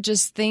are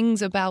just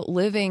things about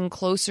living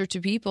closer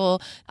to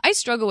people. I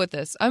struggle with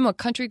this. I'm a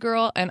country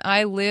girl and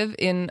I live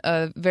in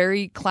a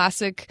very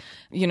classic,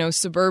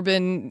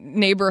 suburban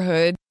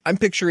neighborhood. I'm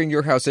picturing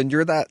your house, and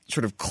you're that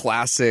sort of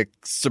classic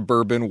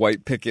suburban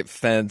white picket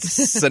fence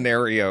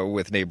scenario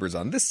with neighbors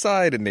on this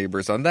side and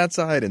neighbors on that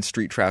side and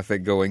street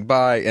traffic going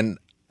by. And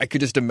I could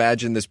just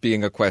imagine this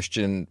being a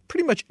question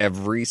pretty much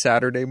every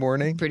Saturday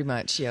morning. Pretty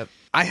much, yep.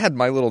 I had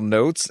my little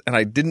notes, and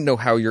I didn't know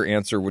how your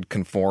answer would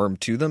conform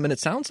to them. And it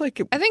sounds like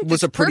it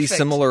was a pretty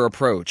similar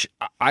approach.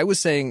 I was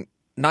saying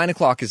 9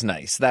 o'clock is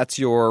nice. That's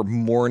your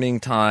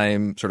morning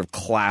time, sort of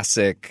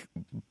classic.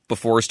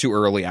 Before is too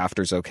early,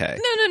 after's okay.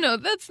 No.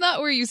 That's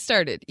not where you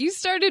started. You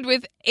started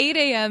with 8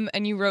 a.m.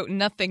 and you wrote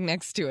nothing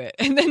next to it.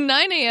 And then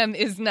 9 a.m.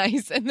 is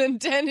nice. And then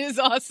 10 is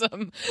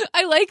awesome.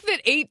 I like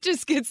that 8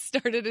 just gets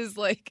started as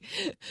like,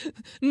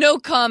 no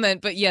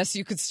comment, but yes,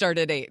 you could start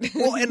at 8.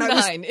 Well, and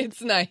 9,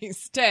 it's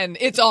nice. 10,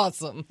 it's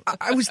awesome.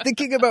 I was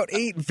thinking about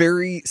 8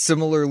 very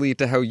similarly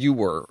to how you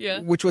were,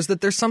 which was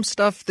that there's some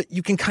stuff that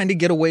you can kind of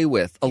get away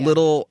with a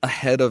little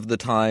ahead of the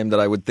time that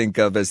I would think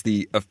of as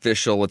the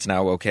official, it's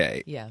now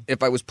okay. Yeah.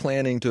 If I was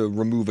planning to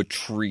remove a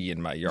tree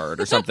in my yard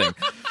or something,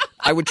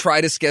 I would try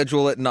to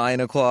schedule at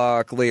 9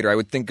 o'clock later. I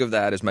would think of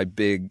that as my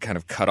big kind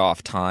of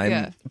cutoff time.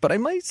 Yeah. But I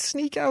might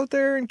sneak out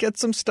there and get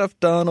some stuff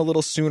done a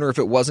little sooner if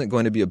it wasn't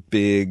going to be a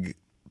big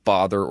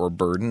bother or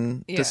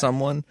burden to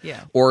someone.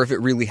 Yeah. Or if it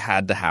really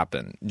had to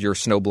happen. Your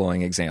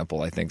snowblowing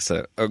example, I think, is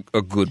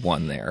a good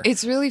one there.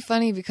 It's really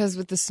funny because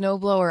with the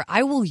snowblower,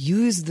 I will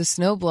use the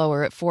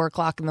snowblower at 4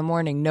 o'clock in the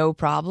morning, no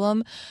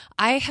problem.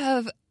 I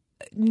have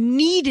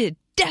needed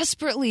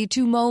desperately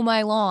to mow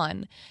my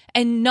lawn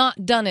and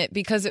not done it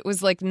because it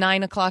was like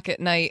 9 o'clock at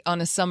night on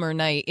a summer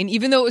night. And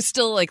even though it was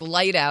still like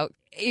light out,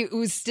 it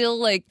was still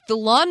like the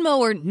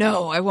lawnmower.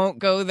 No, I won't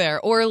go there.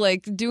 Or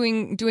like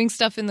doing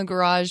stuff in the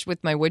garage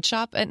with my wood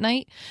shop at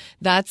night.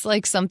 That's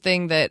like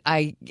something that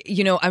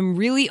I'm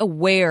really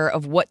aware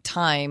of what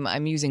time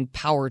I'm using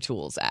power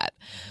tools at.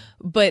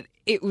 But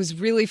it was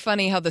really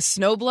funny how the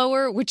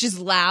snowblower, which is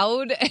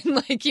loud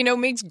and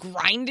makes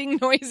grinding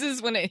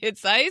noises when it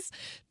hits ice,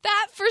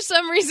 that for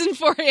some reason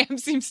 4 a.m.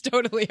 seems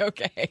totally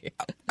okay.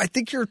 I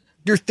think your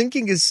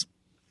thinking is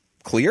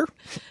clear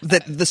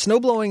that the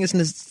snowblowing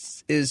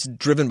is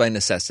driven by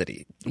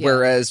necessity,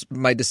 whereas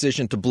my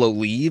decision to blow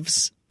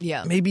leaves,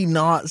 maybe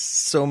not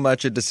so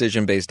much a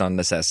decision based on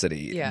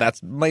necessity. Yeah.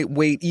 That might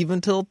wait even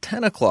till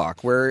 10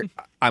 o'clock, where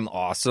I'm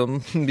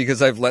awesome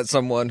because I've let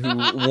someone who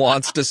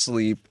wants to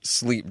sleep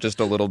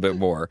just a little bit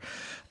more.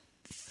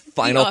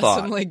 Final thought.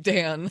 Awesome, like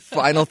Dan.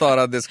 Final thought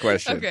on this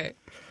question. Okay.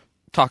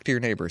 Talk to your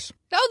neighbors.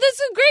 Oh, that's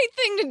a great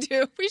thing to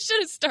do. We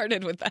should have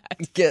started with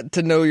that. Get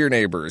to know your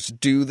neighbors.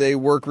 Do they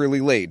work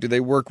really late? Do they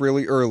work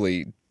really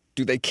early?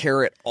 Do they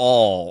care at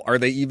all? Are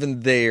they even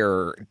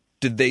there?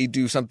 Did they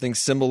do something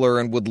similar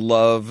and would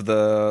love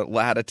the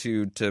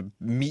latitude to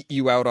meet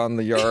you out on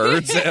the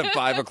yards at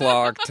 5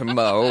 o'clock to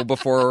mow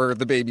before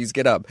the babies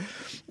get up?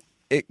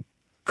 It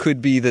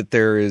could be that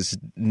there is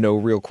no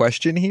real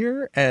question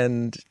here,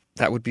 and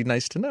that would be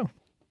nice to know.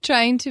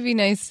 Trying to be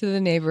nice to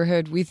the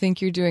neighborhood. We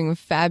think you're doing a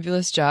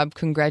fabulous job.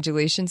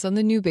 Congratulations on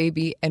the new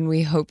baby, and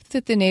we hope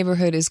that the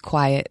neighborhood is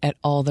quiet at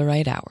all the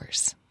right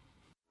hours.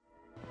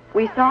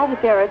 We saw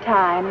that there are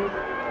times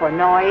for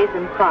noise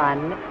and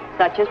fun,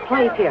 such as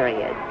play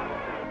periods,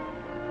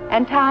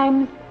 and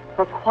times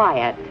for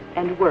quiet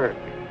and work.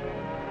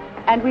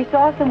 And we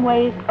saw some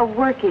ways of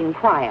working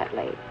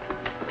quietly.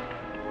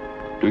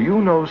 Do you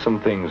know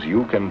some things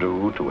you can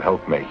do to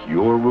help make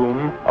your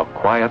room a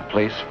quiet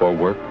place for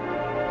work?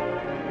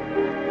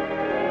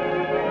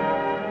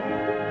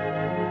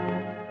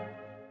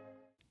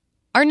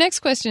 Our next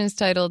question is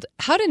titled,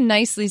 How to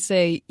Nicely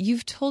Say,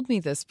 You've Told Me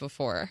This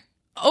Before.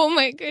 Oh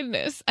my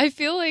goodness. I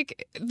feel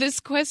like this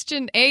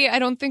question, A, I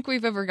don't think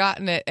we've ever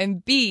gotten it.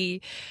 And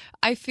B,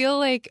 I feel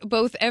like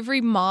both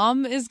every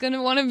mom is going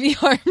to want to be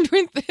armed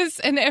with this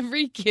and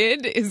every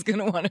kid is going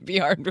to want to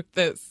be armed with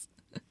this.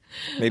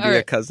 Maybe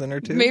a cousin or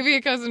two? Maybe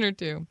a cousin or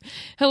two.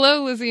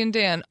 Hello, Lizzie and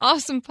Dan.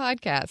 Awesome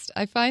podcast.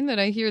 I find that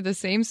I hear the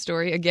same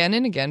story again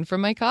and again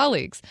from my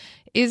colleagues.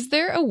 Is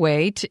there a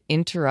way to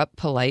interrupt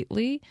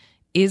politely?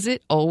 Is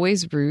it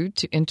always rude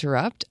to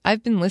interrupt?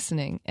 I've been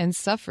listening and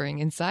suffering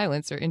in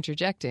silence or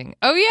interjecting.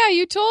 Oh, yeah,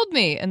 you told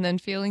me. And then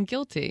feeling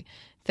guilty.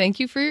 Thank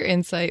you for your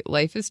insight.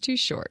 Life is too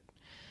short.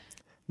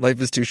 Life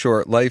is too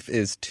short. Life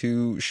is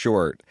too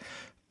short.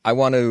 I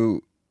want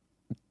to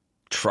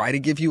try to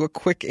give you a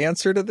quick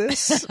answer to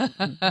this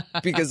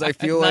because I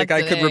feel like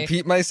I could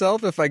repeat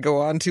myself if I go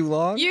on too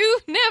long. You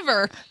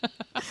never.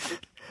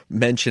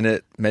 Mention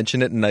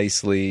it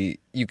nicely.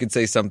 You could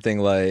say something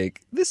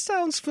like, this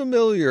sounds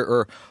familiar,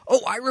 or,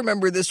 oh, I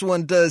remember this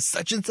one. Does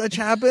such and such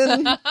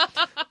happen?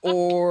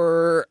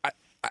 Or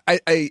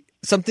I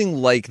something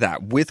like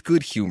that with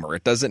good humor.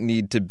 It doesn't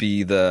need to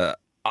be the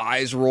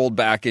eyes rolled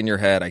back in your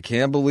head. I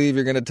can't believe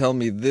you're going to tell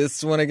me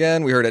this one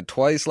again. We heard it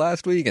twice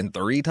last week and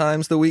 3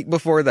 times the week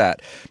before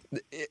that.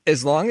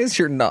 As long as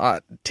you're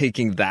not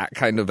taking that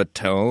kind of a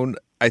tone,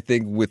 I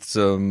think with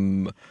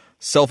some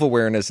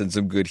self-awareness and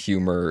some good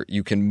humor,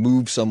 you can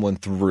move someone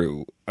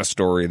through a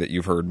story that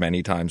you've heard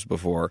many times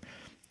before.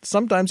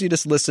 Sometimes you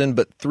just listen,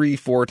 but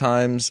 3-4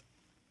 times,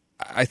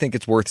 I think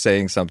it's worth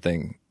saying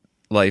something.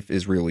 Life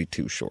is really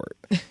too short.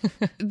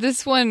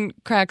 This one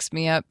cracks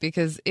me up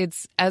because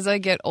it's, as I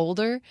get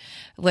older,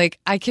 like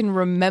I can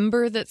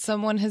remember that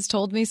someone has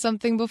told me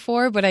something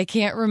before, but I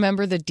can't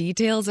remember the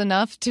details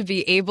enough to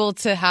be able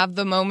to have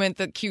the moment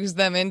that cues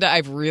them into,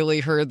 I've really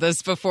heard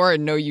this before,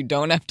 and no, you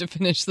don't have to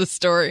finish the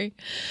story.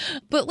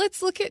 But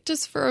let's look at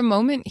just for a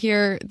moment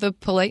here, the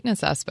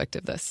politeness aspect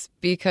of this,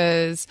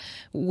 because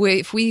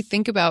if we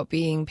think about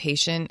being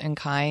patient and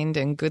kind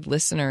and good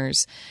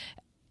listeners,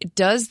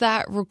 does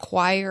that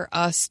require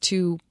us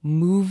to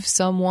move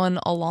someone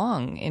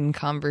along in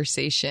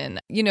conversation?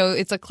 You know,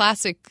 it's a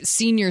classic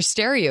senior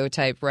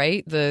stereotype,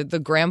 right?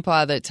 The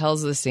grandpa that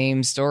tells the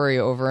same story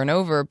over and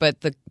over.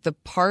 But the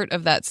part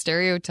of that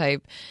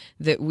stereotype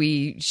that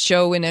we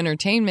show in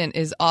entertainment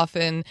is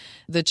often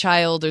the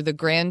child or the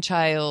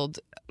grandchild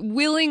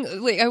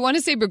I want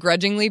to say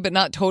begrudgingly, but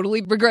not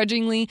totally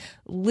begrudgingly,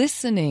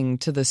 listening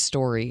to the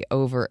story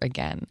over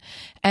again.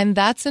 And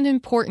that's an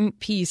important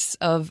piece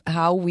of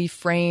how we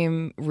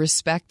frame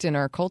respect in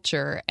our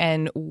culture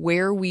and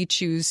where we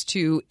choose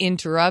to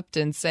interrupt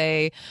and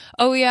say,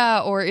 oh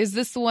yeah, or is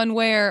this the one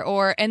where,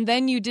 or, and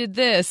then you did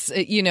this,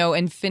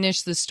 and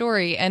finish the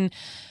story. And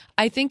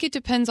I think it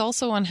depends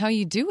also on how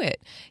you do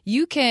it.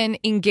 You can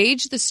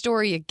engage the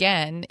story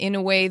again in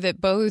a way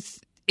that both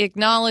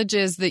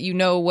acknowledges that you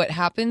know what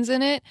happens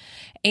in it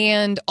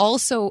and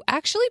also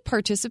actually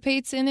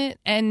participates in it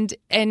and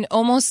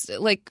almost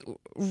like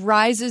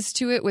rises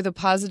to it with a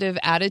positive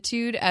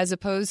attitude, as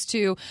opposed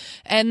to,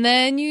 and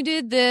then you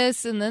did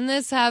this and then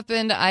this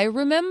happened. I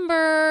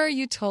remember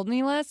you told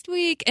me last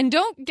week. And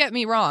don't get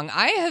me wrong,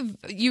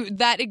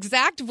 that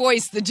exact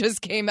voice that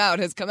just came out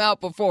has come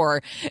out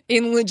before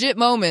in legit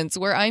moments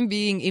where I'm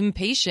being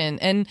impatient.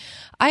 And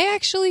I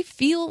actually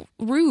feel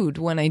rude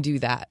when I do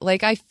that.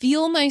 Like I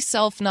feel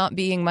myself not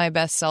being my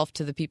best self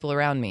to the people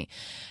around me.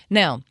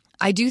 Now,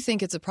 I do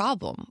think it's a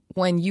problem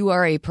when you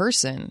are a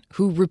person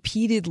who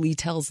repeatedly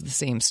tells the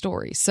same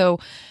story. So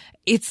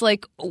it's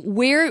like,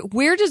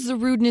 where does the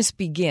rudeness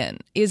begin?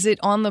 Is it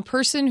on the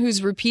person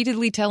who's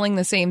repeatedly telling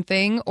the same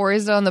thing, or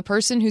is it on the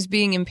person who's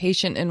being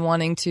impatient and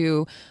wanting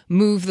to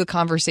move the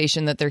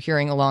conversation that they're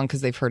hearing along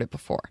because they've heard it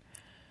before?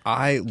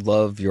 I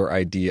love your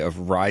idea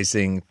of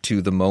rising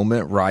to the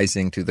moment,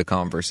 rising to the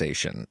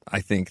conversation.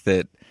 I think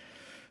that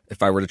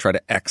if I were to try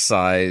to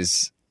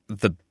excise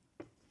the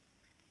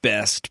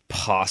best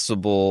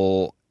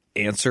possible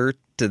answer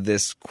to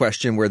this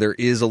question where there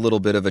is a little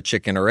bit of a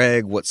chicken or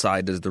egg, what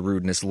side does the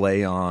rudeness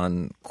lay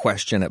on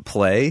question at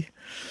play,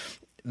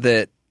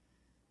 that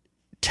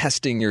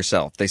testing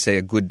yourself, they say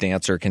a good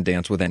dancer can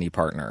dance with any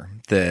partner,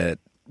 that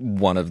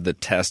one of the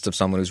tests of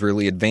someone who's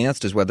really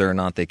advanced is whether or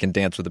not they can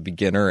dance with a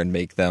beginner and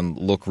make them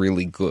look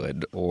really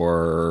good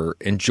or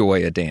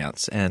enjoy a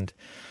dance. And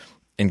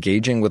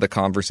engaging with a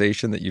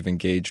conversation that you've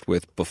engaged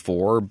with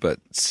before, but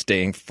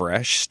staying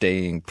fresh,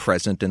 staying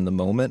present in the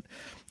moment,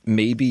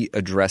 maybe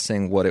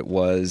addressing what it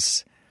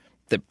was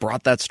that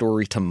brought that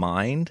story to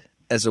mind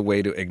as a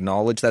way to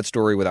acknowledge that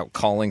story without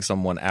calling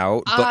someone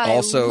out, but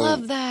also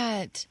love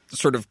that.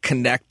 Sort of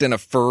connect and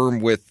affirm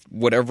with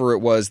whatever it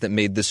was that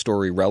made this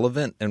story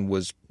relevant and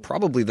was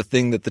probably the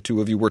thing that the two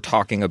of you were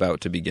talking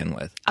about to begin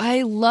with.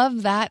 I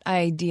love that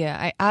idea.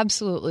 I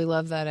absolutely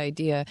love that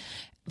idea.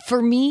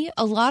 For me,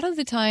 a lot of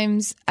the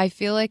times I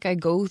feel like I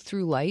go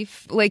through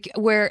life like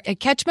where I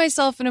catch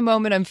myself in a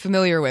moment I'm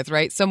familiar with,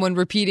 right? Someone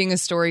repeating a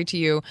story to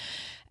you.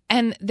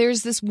 And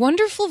there's this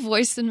wonderful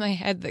voice in my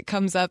head that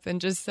comes up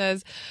and just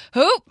says,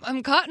 "Oh,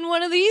 I'm caught in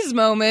one of these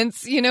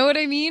moments." You know what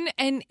I mean?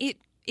 And it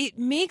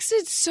makes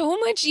it so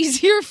much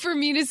easier for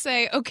me to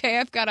say, okay,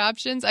 I've got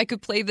options. I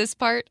could play this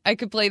part. I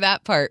could play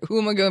that part. Who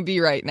am I going to be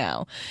right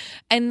now?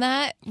 And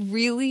that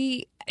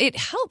really, it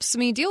helps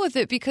me deal with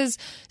it because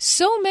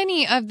so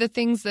many of the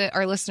things that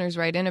our listeners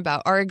write in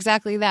about are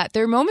exactly that.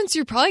 They're moments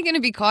you're probably going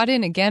to be caught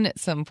in again at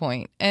some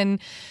point. And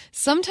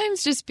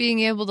sometimes just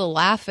being able to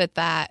laugh at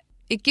that,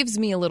 it gives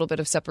me a little bit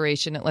of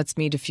separation. It lets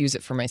me diffuse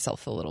it for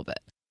myself a little bit.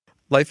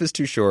 Life is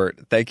too short.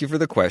 Thank you for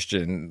the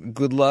question.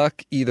 Good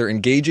luck either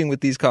engaging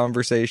with these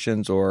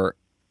conversations or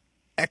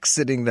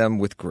exiting them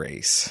with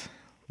grace.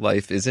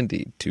 Life is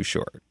indeed too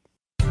short.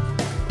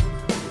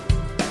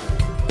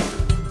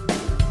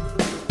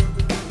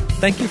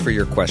 Thank you for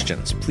your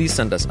questions. Please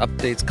send us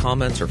updates,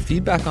 comments, or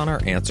feedback on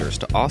our answers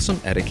to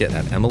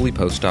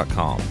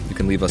awesomeetiquette@emilypost.com. You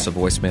can leave us a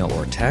voicemail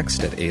or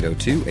text at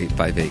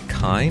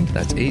 802-858-KIND.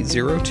 That's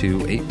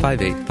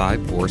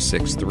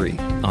 802-858-5463.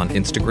 On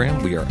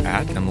Instagram, we are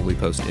at Emily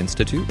Post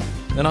Institute.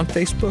 And on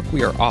Facebook,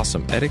 we are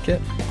Awesome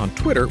Etiquette. On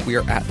Twitter, we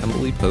are at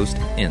Emily Post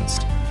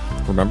Inst.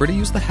 Remember to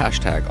use the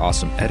hashtag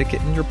Awesome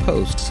Etiquette in your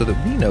post so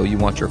that we know you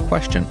want your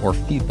question or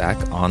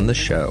feedback on the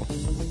show.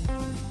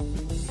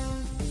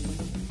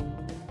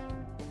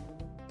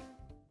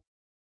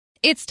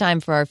 It's time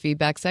for our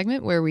feedback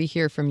segment where we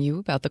hear from you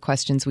about the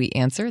questions we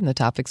answer and the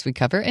topics we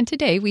cover. And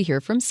today we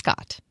hear from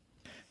Scott.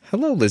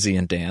 Hello, Lizzie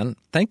and Dan.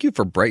 Thank you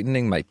for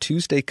brightening my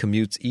Tuesday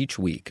commutes each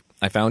week.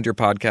 I found your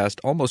podcast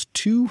almost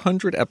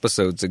 200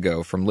 episodes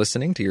ago from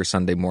listening to your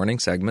Sunday morning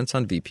segments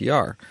on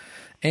VPR.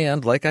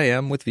 And like I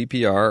am with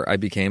VPR, I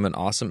became an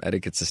Awesome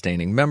Etiquette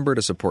sustaining member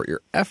to support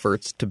your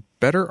efforts to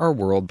better our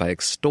world by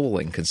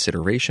extolling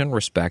consideration,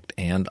 respect,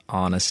 and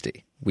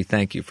honesty. We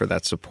thank you for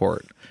that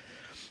support.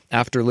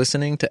 After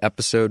listening to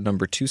episode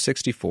number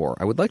 264,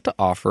 I would like to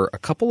offer a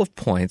couple of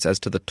points as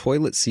to the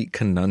toilet seat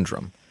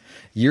conundrum.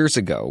 Years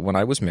ago, when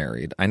I was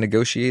married, I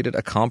negotiated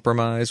a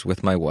compromise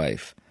with my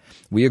wife.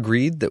 We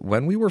agreed that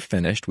when we were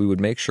finished, we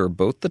would make sure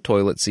both the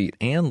toilet seat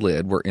and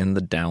lid were in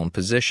the down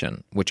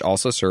position, which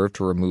also served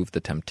to remove the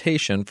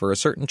temptation for a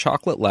certain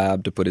chocolate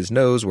lab to put his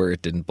nose where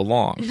it didn't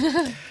belong.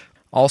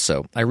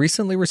 Also, I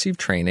recently received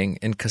training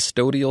in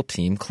custodial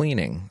team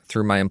cleaning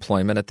through my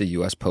employment at the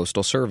U.S.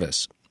 Postal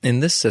Service. In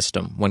this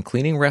system, when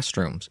cleaning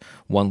restrooms,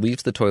 one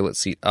leaves the toilet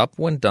seat up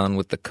when done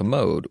with the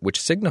commode,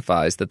 which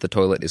signifies that the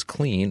toilet is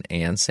clean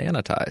and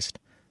sanitized.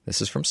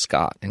 This is from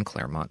Scott in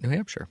Claremont, New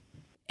Hampshire.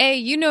 Hey,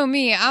 you know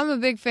me. I'm a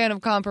big fan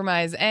of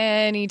compromise.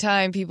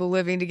 Anytime people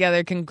living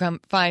together can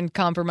find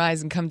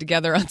compromise and come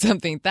together on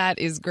something, that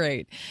is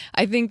great.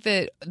 I think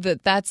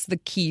that's the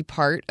key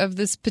part of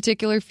this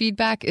particular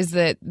feedback is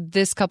that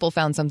this couple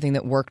found something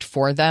that worked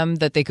for them,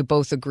 that they could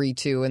both agree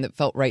to, and that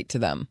felt right to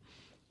them.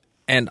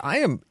 And I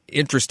am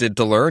interested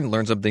to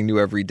learn something new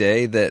every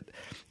day, that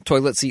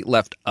toilet seat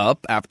left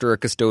up after a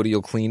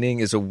custodial cleaning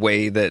is a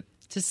way that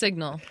to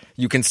signal.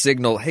 You can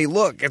signal, hey,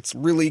 look, it's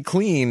really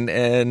clean,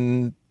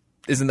 and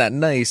isn't that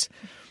nice?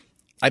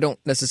 I don't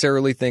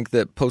necessarily think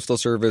that Postal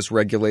Service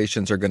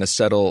regulations are going to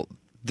settle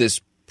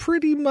this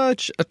pretty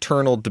much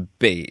eternal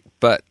debate,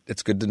 but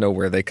it's good to know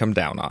where they come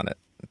down on it.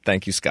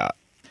 Thank you, Scott.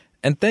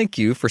 And thank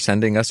you for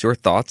sending us your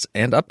thoughts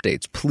and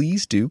updates.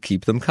 Please do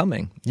keep them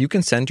coming. You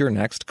can send your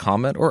next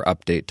comment or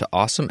update to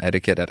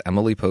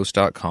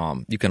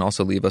awesomeetiquette@emilypost.com. You can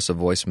also leave us a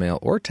voicemail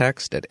or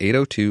text at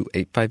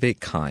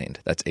 802-858-KIND.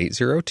 That's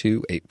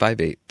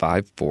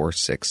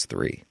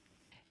 802-858-5463.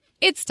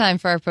 It's time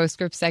for our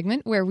postscript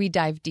segment where we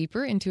dive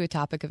deeper into a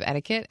topic of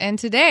etiquette. And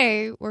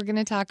today we're going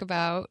to talk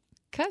about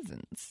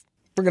cousins.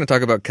 We're going to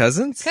talk about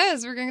cousins?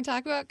 Because we're going to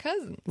talk about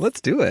cousins. Let's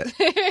do it.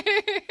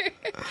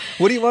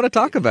 What do you want to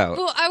talk about?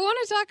 Well, I want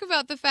to talk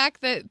about the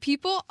fact that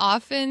people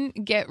often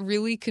get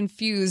really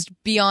confused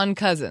beyond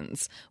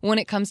cousins when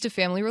it comes to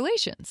family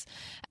relations.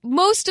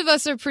 Most of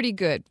us are pretty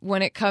good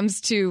when it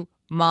comes to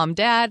mom,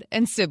 dad,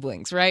 and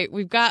siblings, right?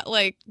 We've got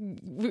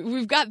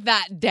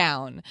that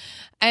down.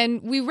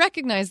 And we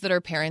recognize that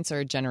our parents are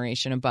a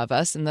generation above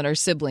us and that our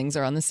siblings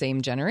are on the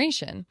same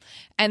generation.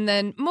 And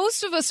then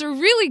most of us are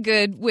really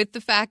good with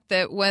the fact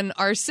that when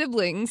our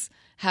siblings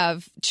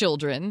have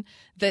children,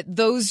 that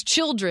those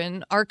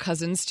children are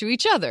cousins to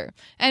each other.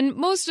 And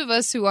most of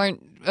us who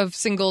aren't of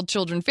single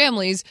children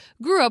families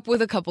grew up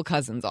with a couple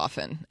cousins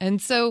often.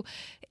 And so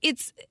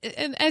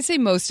and I say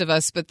most of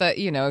us, but that,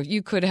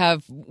 you could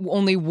have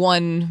only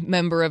one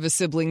member of a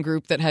sibling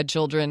group that had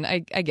children. I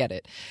get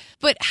it.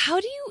 But how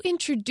do you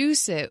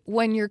introduce it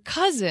when your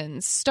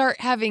cousins start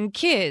having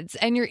kids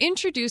and you're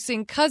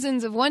introducing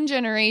cousins of one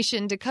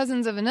generation to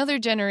cousins of another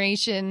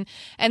generation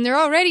and they're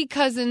already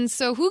cousins?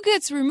 So who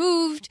gets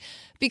removed?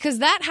 Because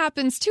that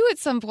happens too at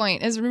some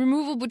point as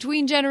removal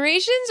between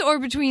generations or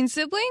between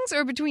siblings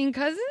or between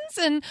cousins.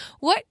 And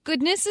what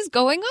goodness is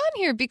going on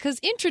here? Because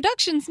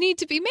introductions need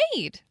to be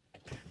made.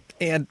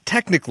 And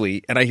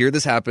technically, and I hear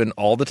this happen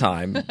all the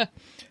time,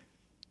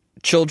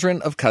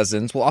 children of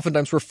cousins will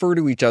oftentimes refer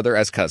to each other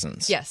as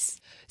cousins.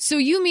 Yes. So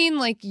you mean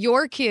like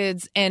your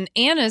kids and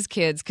Anna's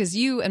kids, because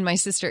you and my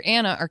sister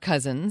Anna are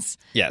cousins.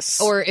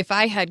 Yes. Or if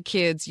I had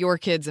kids, your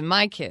kids and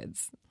my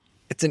kids.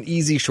 It's an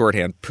easy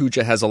shorthand.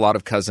 Pooja has a lot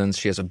of cousins.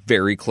 She has a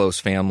very close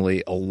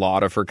family. A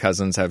lot of her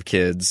cousins have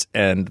kids.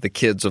 And the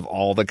kids of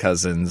all the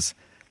cousins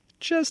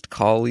just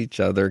call each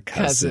other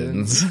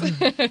cousins.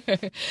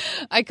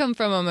 I come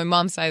from, on my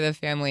mom's side of the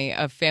family,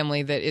 a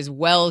family that is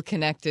well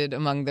connected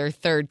among their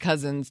third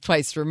cousins,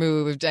 twice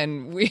removed.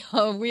 And we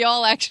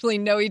all actually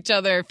know each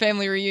other.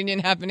 Family reunion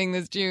happening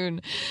this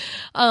June.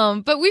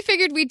 But we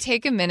figured we'd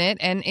take a minute.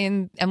 And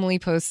in Emily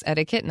Post's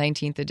Etiquette,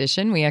 19th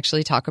edition, we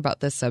actually talk about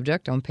this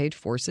subject on page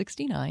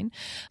 469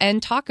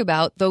 and talk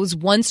about those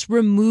once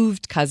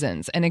removed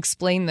cousins and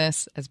explain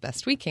this as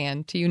best we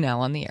can to you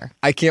now on the air.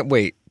 I can't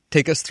wait.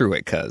 Take us through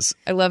it, cuz.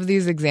 I love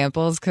these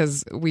examples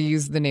because we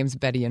use the names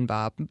Betty and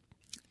Bob.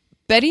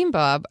 Betty and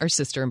Bob are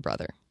sister and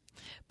brother.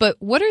 But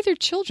what are their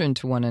children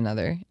to one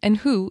another, and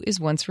who is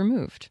once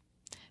removed?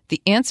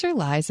 The answer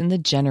lies in the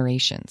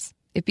generations.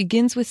 It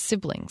begins with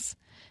siblings.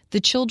 The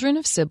children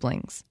of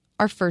siblings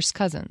are first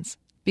cousins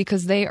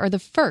because they are the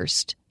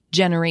first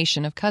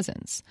generation of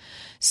cousins.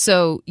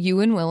 So you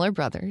and Will are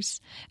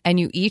brothers, and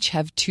you each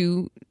have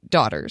 2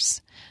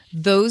 daughters.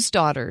 Those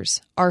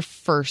daughters are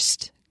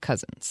first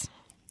cousins.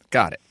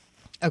 Got it.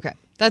 Okay,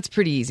 that's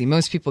pretty easy.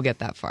 Most people get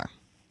that far.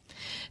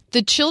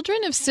 The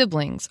children of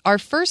siblings are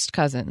first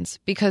cousins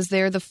because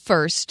they're the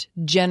first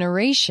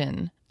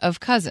generation of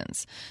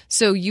cousins.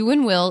 So you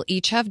and Will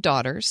each have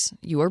daughters.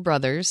 You are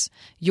brothers.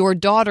 Your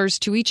daughters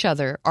to each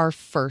other are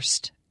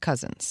first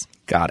cousins.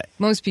 Got it.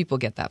 Most people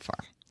get that far.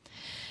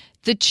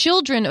 The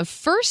children of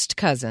first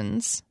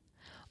cousins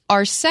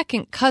are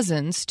second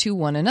cousins to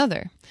one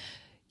another.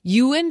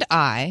 You and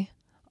I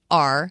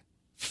are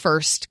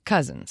first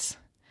cousins.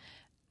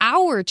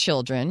 Our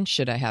children,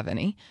 should I have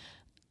any,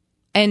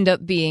 end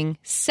up being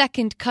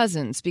second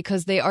cousins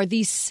because they are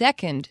the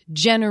second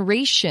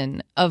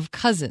generation of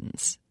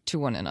cousins to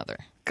one another.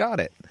 Got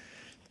it.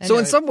 So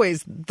in some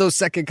ways, those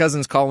second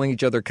cousins calling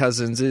each other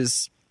cousins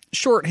is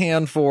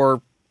shorthand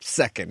for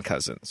second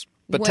cousins.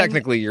 But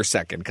technically, you're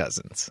second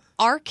cousins.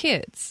 Our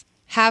kids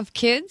have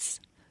kids.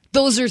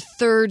 Those are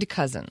third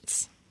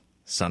cousins.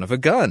 Son of a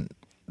gun.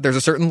 There's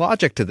a certain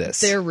logic to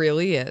this. There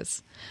really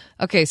is.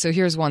 Okay, so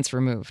here's once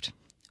removed.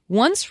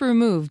 Once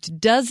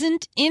removed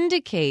doesn't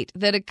indicate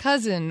that a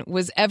cousin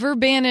was ever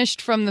banished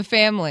from the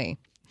family.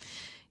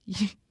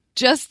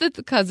 Just that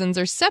the cousins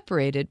are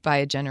separated by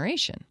a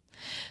generation.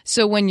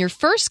 So when your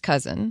first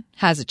cousin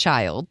has a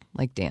child,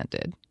 like Dan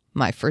did,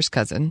 my first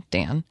cousin,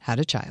 Dan, had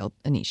a child,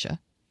 Anisha,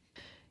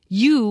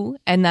 you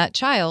and that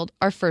child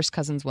are first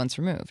cousins once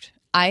removed.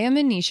 I am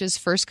Anisha's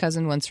first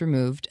cousin once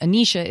removed.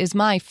 Anisha is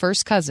my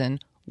first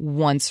cousin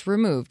once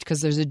removed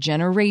because there's a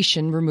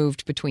generation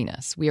removed between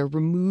us. We are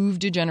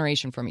removed a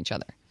generation from each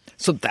other.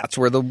 So that's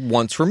where the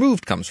once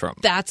removed comes from.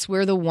 That's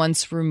where the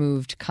once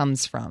removed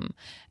comes from.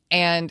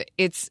 And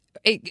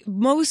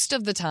most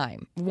of the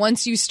time,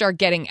 once you start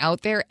getting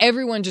out there,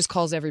 everyone just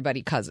calls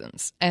everybody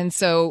cousins. And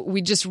so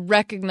we just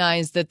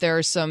recognize that there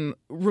are some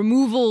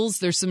removals,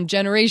 there's some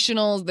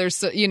generational,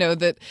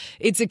 that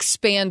it's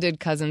expanded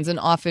cousins. And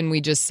often we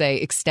just say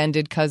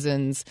extended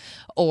cousins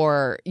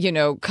or,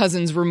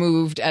 cousins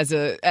removed as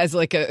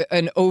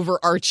an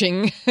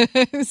overarching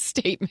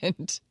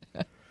statement.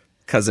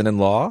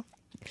 Cousin-in-law?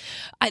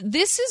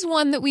 This is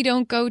one that we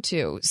don't go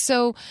to.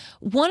 So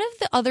one of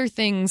the other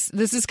things,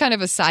 this is kind of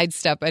a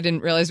sidestep. I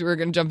didn't realize we were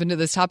going to jump into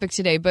this topic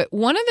today. But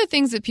one of the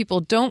things that people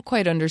don't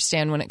quite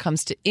understand when it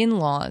comes to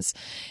in-laws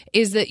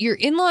is that your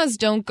in-laws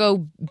don't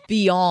go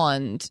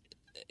beyond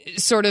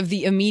sort of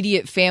the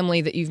immediate family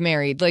that you've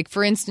married. Like,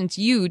 for instance,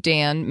 you,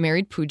 Dan,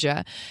 married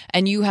Pooja,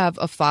 and you have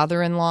a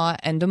father-in-law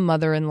and a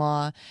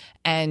mother-in-law,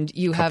 and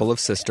you have... a couple of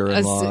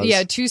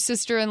sister-in-laws. 2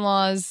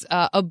 sister-in-laws,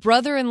 a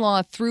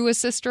brother-in-law through a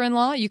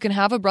sister-in-law. You can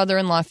have a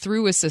brother-in-law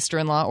through a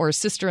sister-in-law or a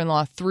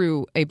sister-in-law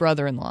through a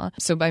brother-in-law,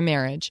 so by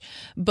marriage.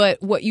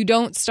 But what you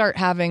don't start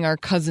having are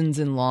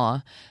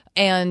cousins-in-law.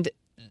 And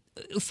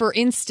for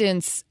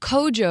instance,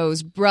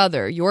 Kojo's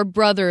brother, your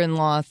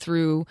brother-in-law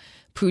through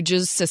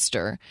Pooja's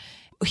sister,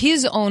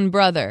 his own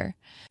brother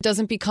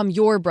doesn't become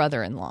your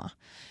brother-in-law.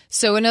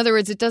 So in other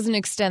words, it doesn't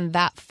extend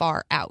that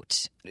far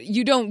out.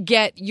 You don't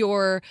get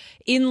your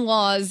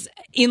in-laws,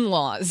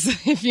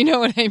 if you know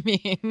what I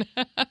mean.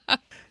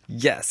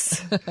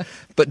 Yes.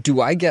 But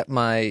do I get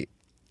my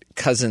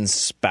cousin's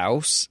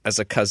spouse as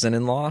a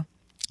cousin-in-law?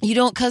 You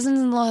don't.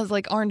 Cousins-in-laws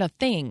aren't a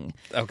thing.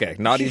 Okay,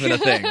 not even a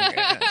thing.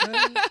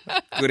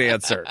 Good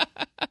answer.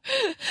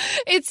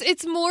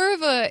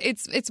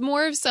 It's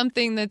more of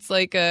something that's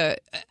like a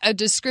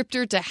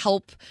descriptor to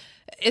help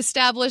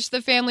establish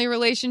the family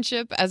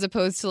relationship as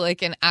opposed to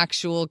like an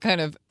actual kind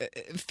of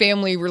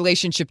family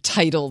relationship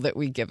title that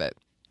we give it.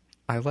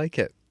 I like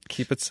it.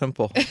 Keep it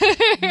simple.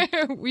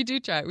 We do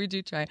try.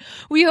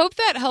 We hope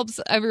that helps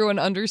everyone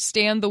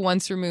understand the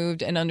once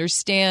removed and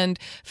understand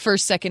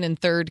first, second, and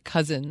third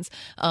cousins,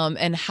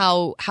 and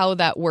how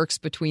that works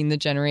between the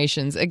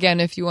generations. Again,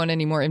 if you want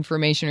any more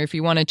information or if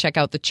you want to check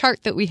out the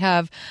chart that we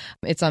have,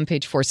 it's on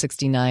page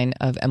 469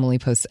 of Emily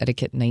Post's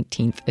Etiquette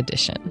 19th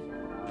edition.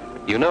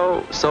 You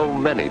know, so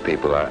many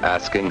people are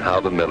asking how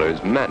the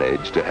Millers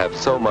managed to have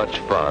so much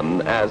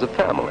fun as a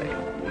family.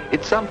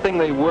 It's something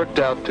they worked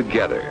out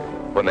together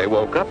when they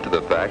woke up to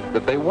the fact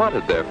that they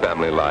wanted their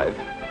family life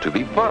to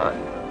be fun.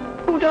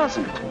 Who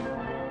doesn't?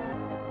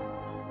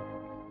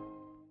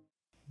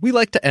 We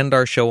like to end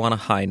our show on a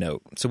high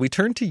note, so we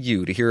turn to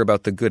you to hear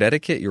about the good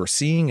etiquette you're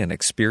seeing and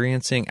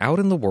experiencing out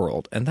in the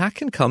world, and that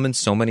can come in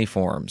so many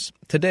forms.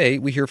 Today,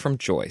 we hear from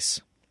Joyce.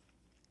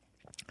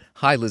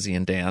 Hi, Lizzie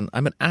and Dan.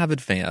 I'm an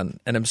avid fan,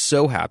 and I'm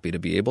so happy to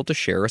be able to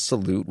share a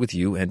salute with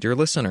you and your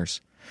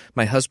listeners.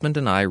 My husband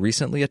and I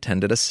recently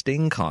attended a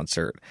Sting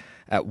concert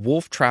at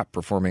Wolf Trap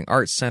Performing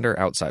Arts Center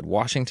outside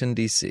Washington,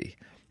 D.C.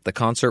 The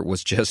concert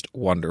was just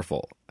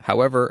wonderful.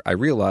 However, I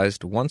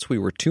realized once we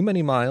were too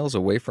many miles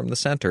away from the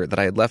center that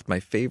I had left my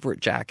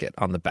favorite jacket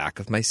on the back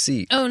of my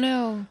seat. Oh,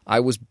 no. I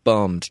was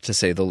bummed, to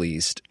say the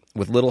least.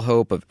 With little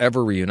hope of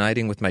ever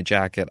reuniting with my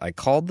jacket, I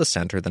called the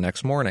center the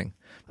next morning.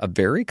 A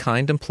very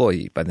kind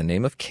employee by the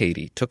name of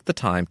Katie took the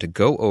time to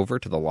go over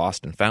to the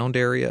Lost and Found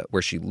area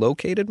where she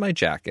located my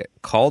jacket,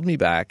 called me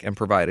back, and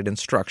provided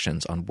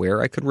instructions on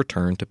where I could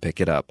return to pick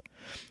it up.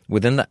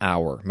 Within the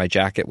hour, my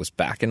jacket was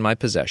back in my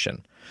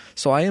possession.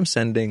 So I am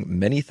sending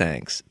many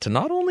thanks to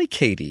not only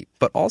Katie,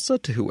 but also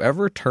to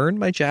whoever turned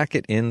my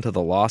jacket into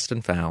the Lost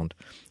and Found.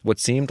 What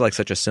seemed like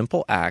such a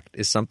simple act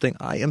is something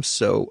I am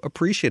so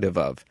appreciative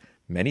of.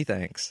 Many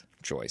thanks,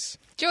 Joyce.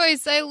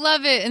 Joyce, I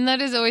love it. And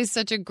that is always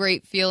such a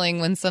great feeling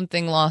when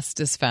something lost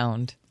is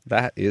found.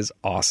 That is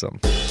awesome.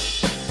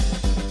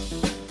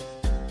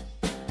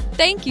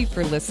 Thank you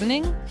for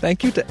listening.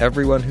 Thank you to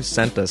everyone who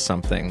sent us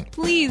something.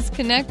 Please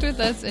connect with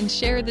us and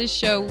share this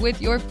show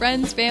with your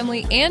friends,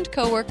 family, and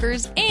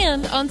coworkers,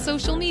 and on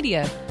social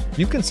media.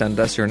 You can send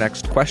us your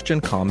next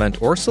question,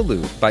 comment, or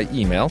salute by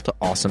email to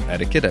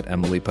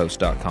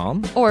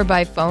awesomeetiquette@emilypost.com. Or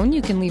by phone,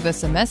 you can leave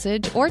us a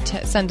message or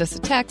send us a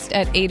text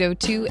at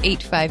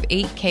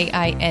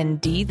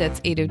 802-858-KIND. That's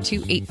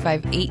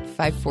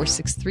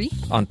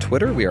 802-858-5463. On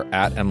Twitter, we are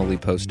at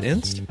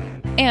 @EmilyPostInst.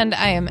 And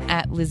I am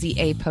at Lizzie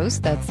A.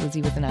 Post. That's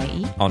Lizzie with an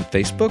IE. On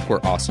Facebook,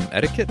 we're Awesome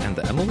Etiquette and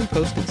the Emily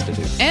Post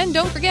Institute. And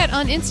don't forget,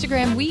 on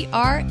Instagram, we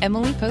are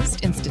Emily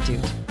Post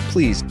Institute.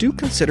 Please do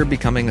consider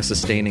becoming a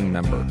sustaining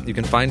member. You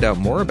can find out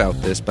more about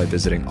this by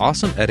visiting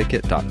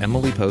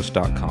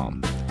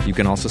awesomeetiquette.emilypost.com. You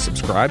can also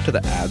subscribe to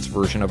the ads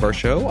version of our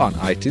show on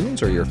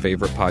iTunes or your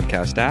favorite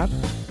podcast app.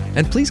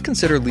 And please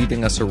consider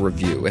leaving us a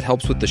review. It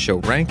helps with the show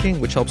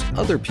ranking, which helps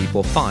other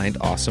people find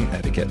Awesome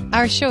Etiquette.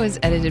 Our show is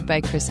edited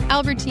by Chris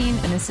Albertine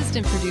and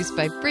assistant produced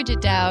by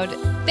Bridget Dowd.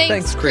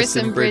 Thanks Chris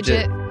and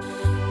Bridget.